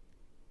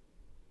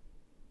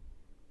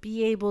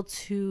be able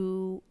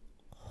to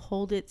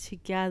hold it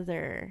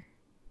together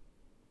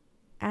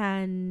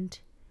and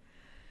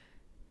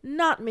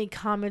not make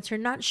comments or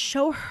not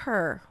show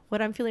her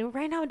what I'm feeling.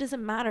 Right now, it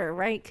doesn't matter,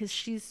 right?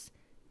 Because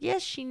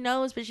yes, she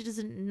knows, but she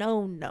doesn't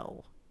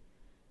know.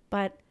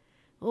 But,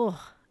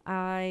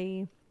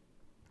 in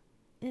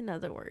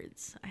other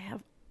words, I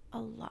have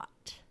a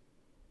lot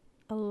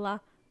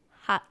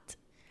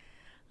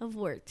of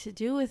work to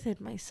do within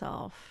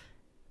myself.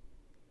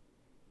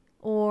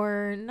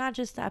 Or not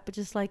just that, but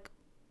just like,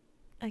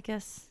 I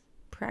guess,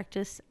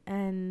 practice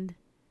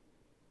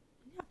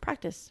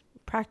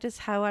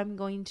how I'm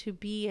going to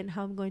be and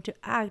how I'm going to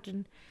act.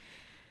 And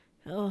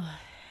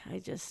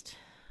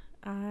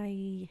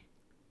I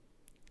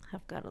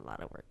have got a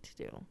lot of work to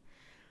do.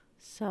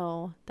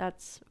 So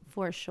that's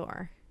for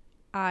sure.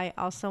 I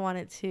also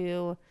wanted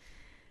to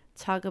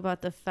talk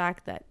about the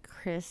fact that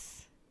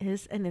Chris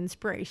is an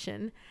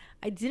inspiration.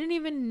 I didn't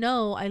even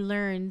know, I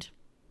learned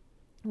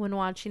when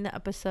watching the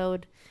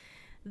episode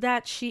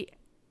that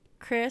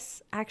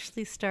Chris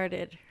actually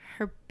started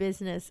her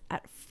business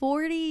at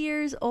 40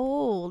 years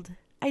old.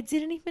 I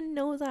didn't even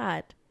know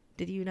that.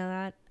 Did you know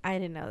that? I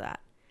didn't know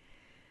that.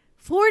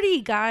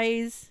 40,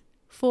 guys.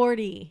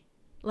 40.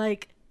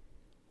 Like,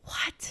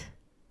 what?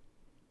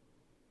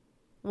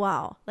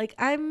 Wow. Like,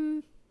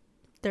 I'm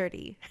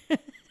 30.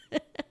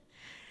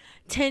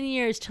 10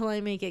 years till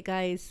I make it,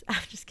 guys.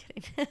 I'm just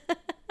kidding.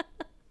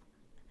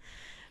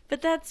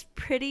 But that's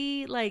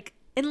pretty, like,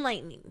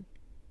 enlightening.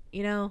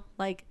 You know,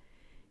 like,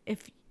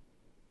 if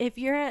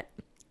you're at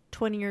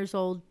 20 years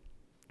old,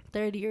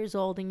 30 years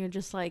old, and you're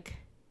just like,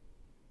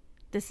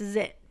 this is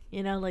it,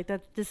 you know, like,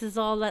 that, this is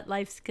all that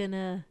life's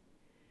gonna,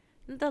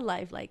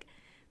 like,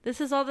 this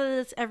is all that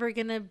it's ever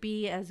gonna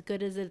be, as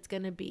good as it's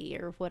gonna be,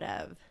 or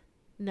whatever.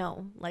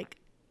 No, like,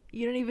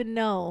 you don't even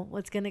know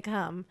what's gonna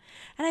come.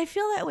 And I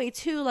feel that way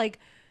too. Like,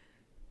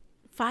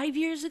 5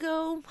 years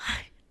ago,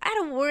 I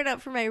had a worn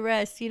out for my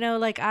rest, you know,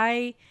 like,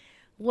 I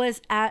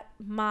was at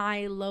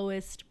my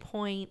lowest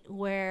point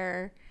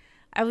where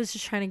I was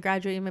just trying to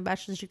graduate in my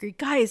bachelor's degree.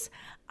 Guys,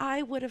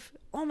 I would have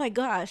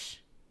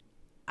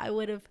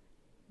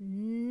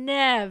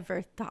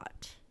never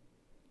thought,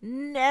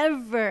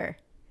 never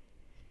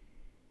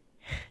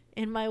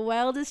in my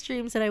wildest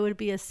dreams that I would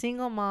be a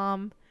single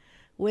mom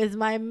with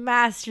my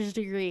master's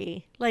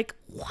degree. Like,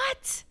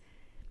 what?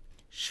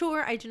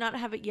 Sure, I do not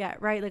have it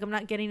yet, right? Like, I'm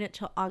not getting it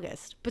till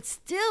August. But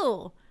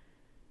still,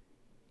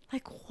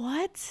 like,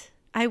 what?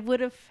 I would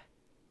have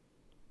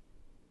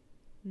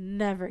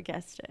never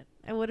guessed it.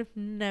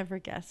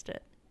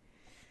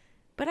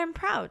 But I'm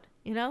proud,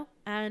 you know?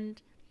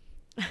 And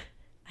I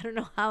don't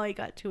know how I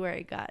got to where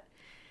I got.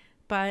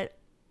 But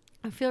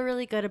I feel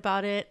really good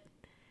about it.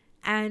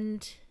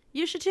 And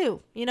you should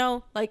too. You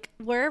know, like,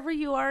 wherever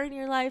you are in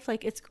your life,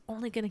 like, it's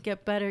only going to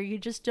get better. You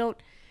just don't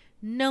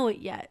know it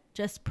yet.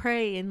 Just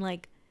pray and,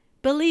 like,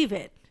 believe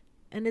it.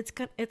 And it's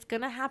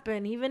going to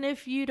happen. Even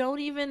if you don't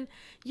even,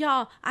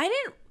 y'all, I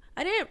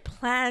didn't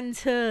plan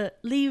to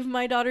leave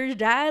my daughter's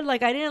dad.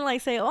 Like, I didn't,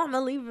 like, say, oh, I'm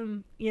going to leave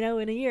him, you know,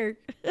 in a year.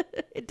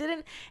 It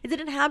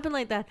didn't happen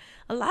like that.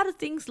 A lot of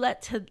things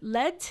led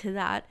to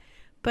that.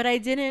 But I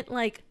didn't,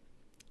 like,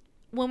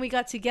 when we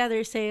got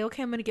together, say,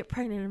 okay, I'm going to get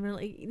pregnant. I'm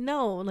like,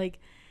 no, like,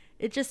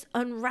 it just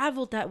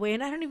unraveled that way.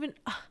 And I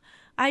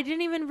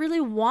didn't even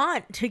really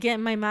want to get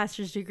my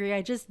master's degree.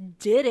 I just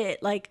did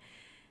it. Like,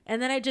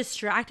 and then I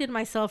distracted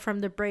myself from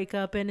the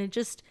breakup, and it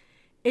just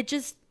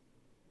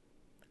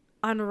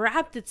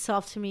unwrapped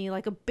itself to me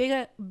like a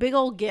big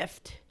old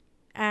gift.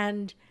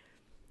 And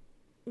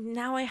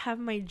now I have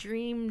my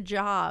dream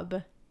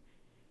job,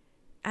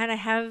 and I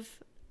have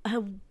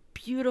a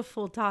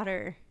beautiful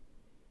daughter,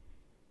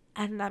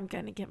 and I'm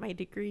going to get my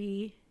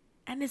degree.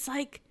 And it's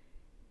like,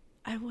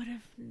 I would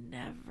have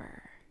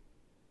never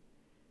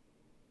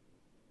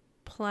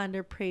planned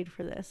or prayed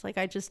for this. Like,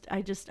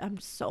 I'm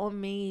so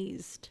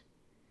amazed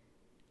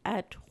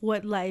at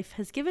what life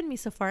has given me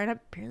so far. And I'm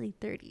barely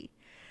 30.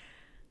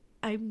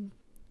 I'm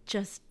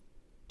just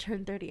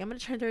turned 30. I'm going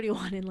to turn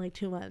 31 in like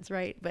 2 months,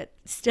 right? But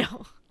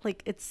still,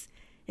 like, it's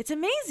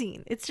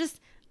amazing. It's just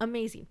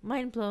amazing.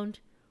 Mind blown.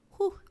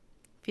 Whew.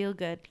 Feel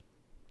good.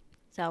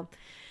 So,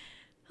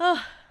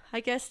 I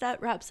guess that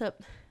wraps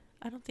up.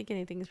 I don't think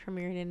anything is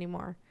premiering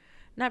anymore.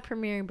 Not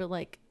premiering, but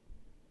like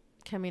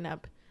coming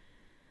up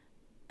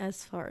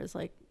as far as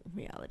like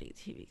reality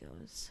TV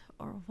goes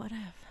or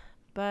whatever.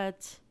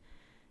 But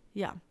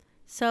yeah.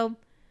 So,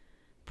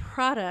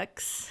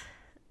 products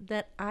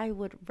that I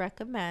would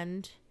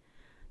recommend.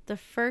 The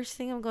first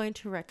thing I'm going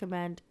to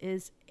recommend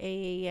is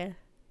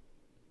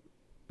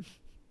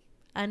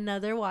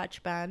another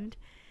watch band.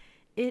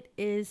 It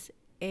is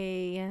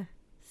a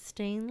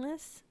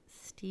stainless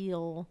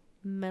steel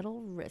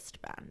metal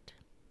wristband.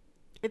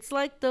 It's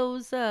like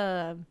those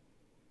not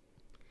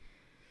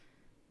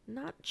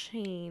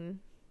chain,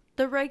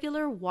 the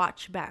regular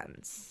watch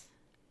bands.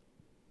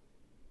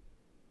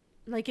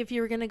 Like if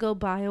you were going to go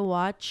buy a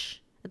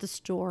watch at the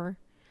store,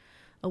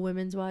 a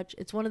women's watch,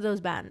 it's one of those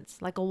bands,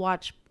 like a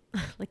watch,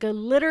 like a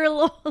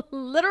literal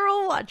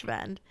watch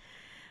band.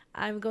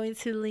 I'm going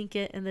to link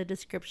it in the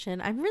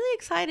description. I'm really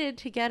excited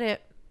to get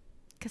it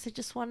because I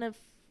just want to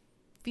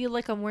feel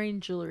like I'm wearing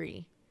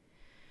jewelry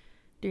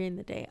during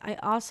the day. I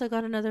also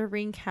got another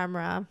Ring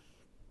camera.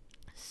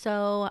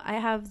 So I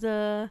have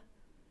the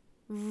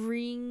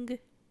Ring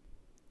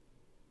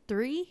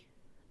 3.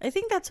 I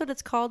think that's what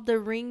it's called, the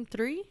Ring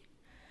 3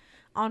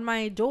 on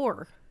my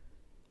door.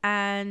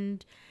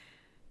 And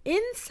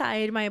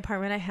inside my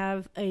apartment, I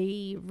have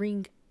a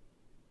Ring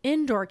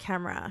indoor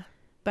camera,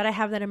 but I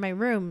have that in my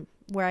room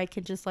where I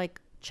can just like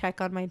check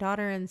on my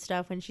daughter and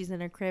stuff when she's in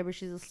her crib or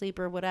she's asleep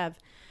or whatever.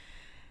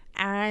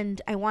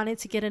 And I wanted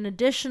to get an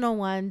additional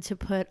one to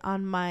put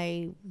on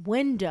my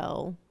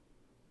window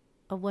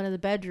of one of the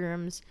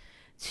bedrooms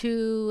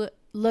to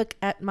look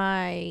at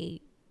the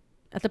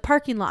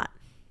parking lot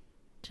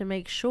to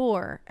make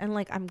sure. And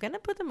like, I'm going to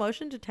put the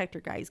motion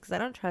detector, guys, because I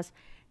don't trust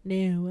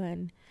no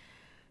one.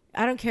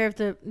 I don't care if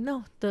the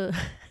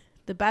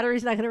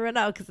battery's not going to run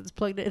out because it's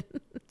plugged in.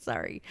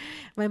 Sorry.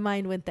 My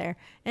mind went there.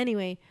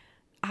 Anyway,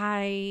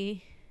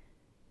 I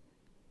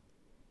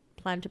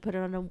plan to put it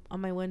on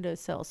my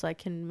windowsill so I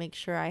can make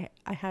sure I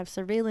have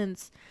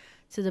surveillance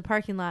to the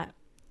parking lot.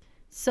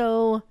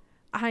 So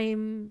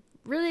I'm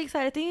really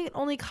excited. I think it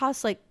only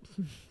costs like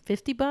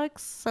 $50,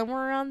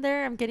 somewhere around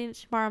there. I'm getting it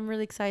tomorrow. I'm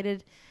really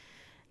excited.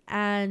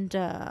 And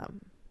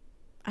I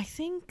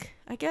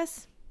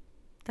guess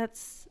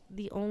that's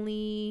the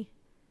only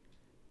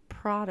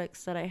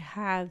products that I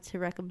have to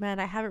recommend.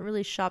 I haven't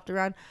really shopped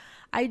around.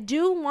 I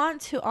do want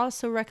to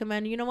also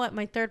recommend, you know what?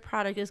 My third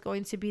product is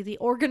going to be the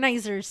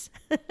organizers.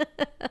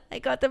 I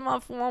got them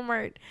off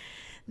Walmart.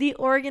 The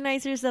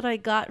organizers that I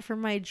got for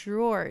my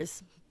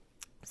drawers.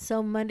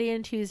 So Monday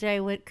and Tuesday I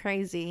went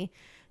crazy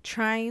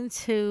trying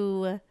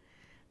to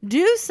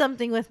do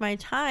something with my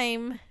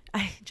time.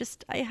 I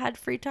had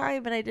free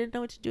time and I didn't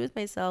know what to do with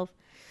myself.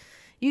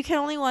 You can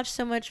only watch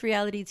so much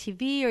reality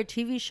TV or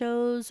TV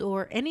shows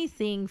or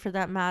anything for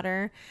that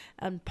matter,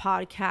 and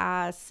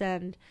podcasts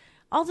and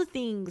all the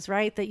things,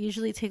 right, that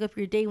usually take up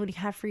your day when you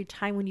have free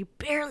time, when you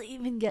barely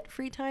even get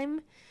free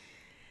time.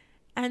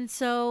 And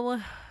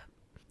so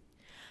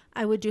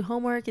I would do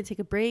homework and take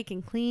a break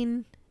and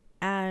clean.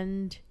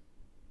 And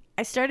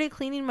I started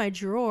cleaning my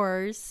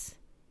drawers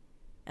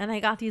and I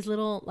got these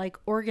little like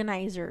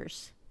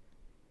organizers.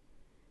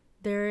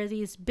 There are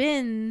these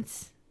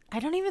bins. I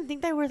don't even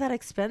think they were that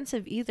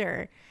expensive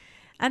either.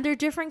 And they're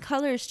different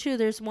colors too.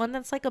 There's one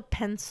that's like a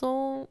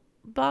pencil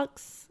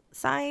box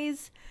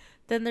size.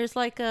 Then there's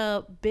like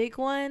a big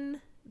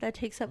one that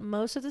takes up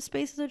most of the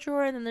space of the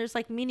drawer. And then there's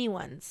like mini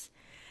ones.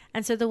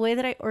 And so the way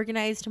that I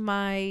organized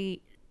my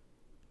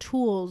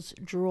tools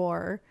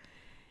drawer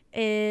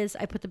is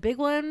I put the big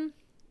one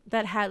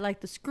that had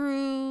like the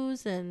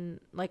screws and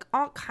like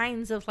all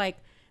kinds of like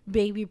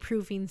baby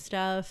proofing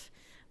stuff.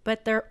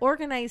 But they're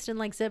organized in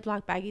like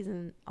Ziploc baggies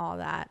and all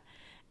that.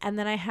 And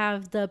then I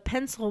have the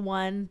pencil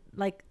one,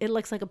 like it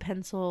looks like a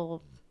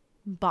pencil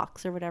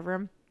box or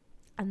whatever.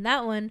 And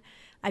that one,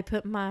 I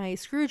put my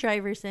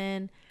screwdrivers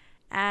in.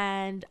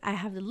 And I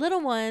have the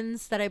little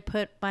ones that I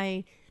put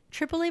my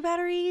AAA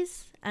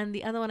batteries. And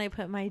the other one I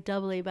put my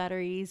AA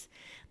batteries.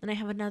 Then I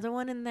have another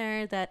one in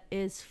there that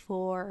is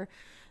for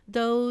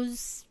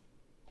those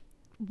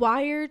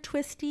wire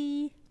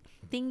twisty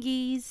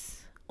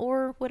thingies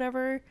or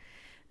whatever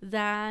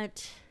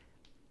that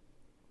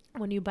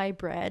when you buy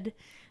bread,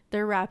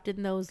 they're wrapped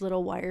in those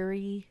little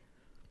wiry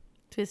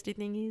twisty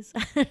thingies.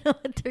 I don't know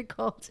what they're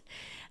called.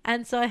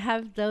 And so I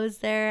have those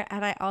there.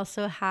 And I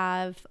also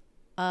have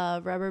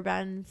rubber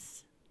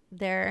bands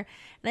there.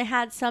 And I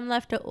had some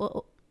left.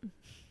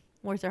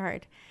 Words are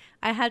hard.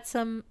 I had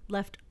some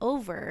left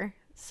over.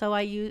 So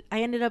I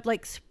ended up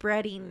like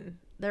spreading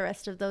the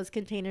rest of those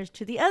containers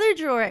to the other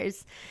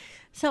drawers.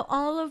 So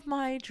all of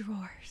my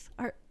drawers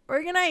are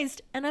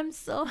organized and I'm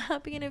so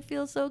happy and it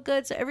feels so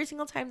good. So every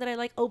single time that I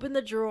like open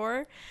the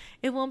drawer,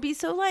 it won't be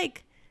so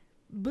like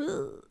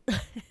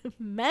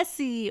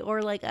messy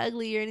or like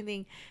ugly or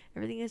anything.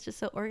 Everything is just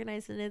so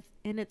organized and it's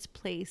in its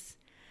place.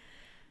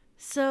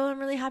 So I'm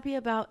really happy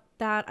about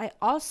that. I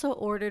also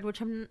ordered,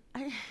 which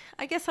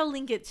I guess I'll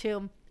link it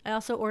too. I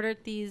also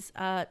ordered these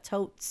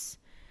totes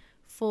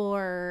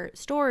for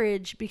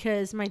storage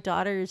because my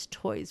daughter's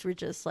toys were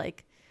just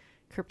like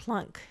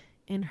kerplunk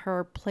in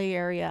her play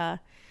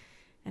area.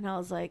 And I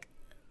was like,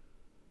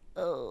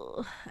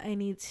 oh, I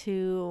need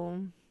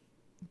to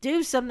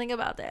do something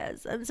about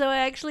this. And so I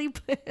actually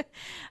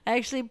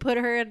put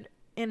her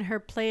in her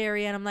play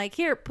area and I'm like,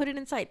 here, put it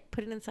inside.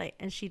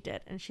 And she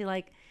did. And she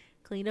like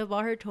cleaned up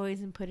all her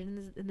toys and put it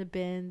in the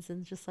bins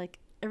and just like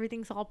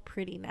everything's all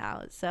pretty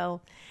now.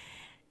 So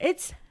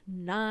it's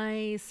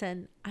nice.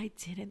 And I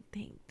didn't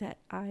think that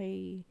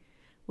I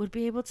would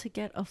be able to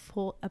get a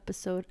full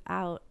episode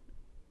out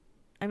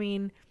I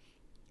mean,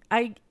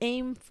 I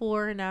aim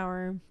for an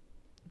hour,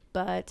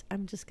 but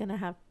I'm just gonna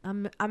have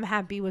I'm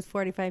happy with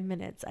 45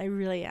 minutes. I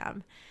really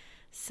am.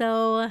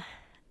 So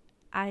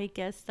I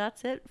guess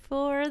that's it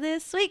for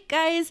this week,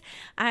 guys.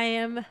 I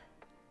am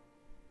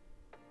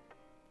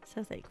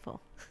so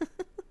thankful.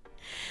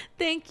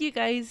 Thank you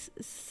guys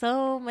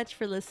so much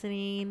for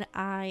listening.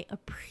 I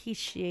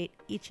appreciate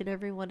each and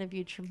every one of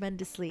you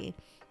tremendously.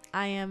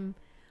 I am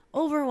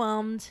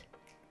overwhelmed,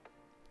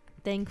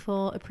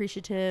 thankful,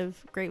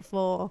 appreciative,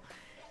 grateful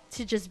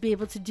to just be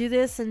able to do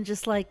this and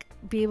just like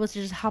be able to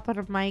just hop on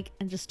a mic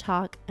and just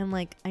talk. And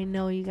like, I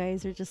know you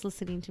guys are just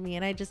listening to me,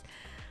 and I just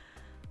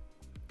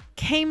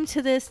came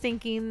to this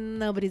thinking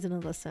nobody's gonna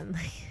listen.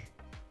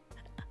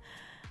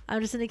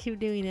 I'm just gonna keep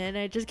doing it. And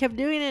I just kept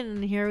doing it,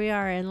 and here we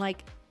are. And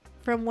like,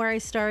 from where I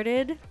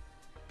started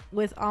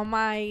with all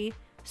my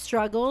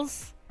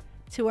struggles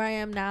to where I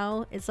am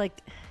now, it's like,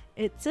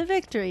 it's a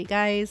victory,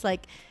 guys.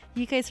 Like,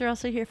 you guys are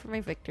also here for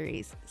my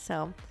victories.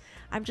 So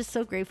I'm just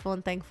so grateful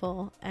and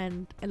thankful,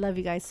 and I love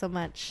you guys so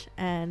much.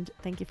 And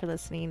thank you for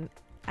listening.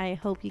 I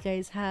hope you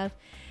guys have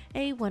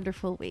a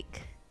wonderful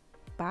week.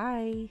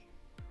 Bye.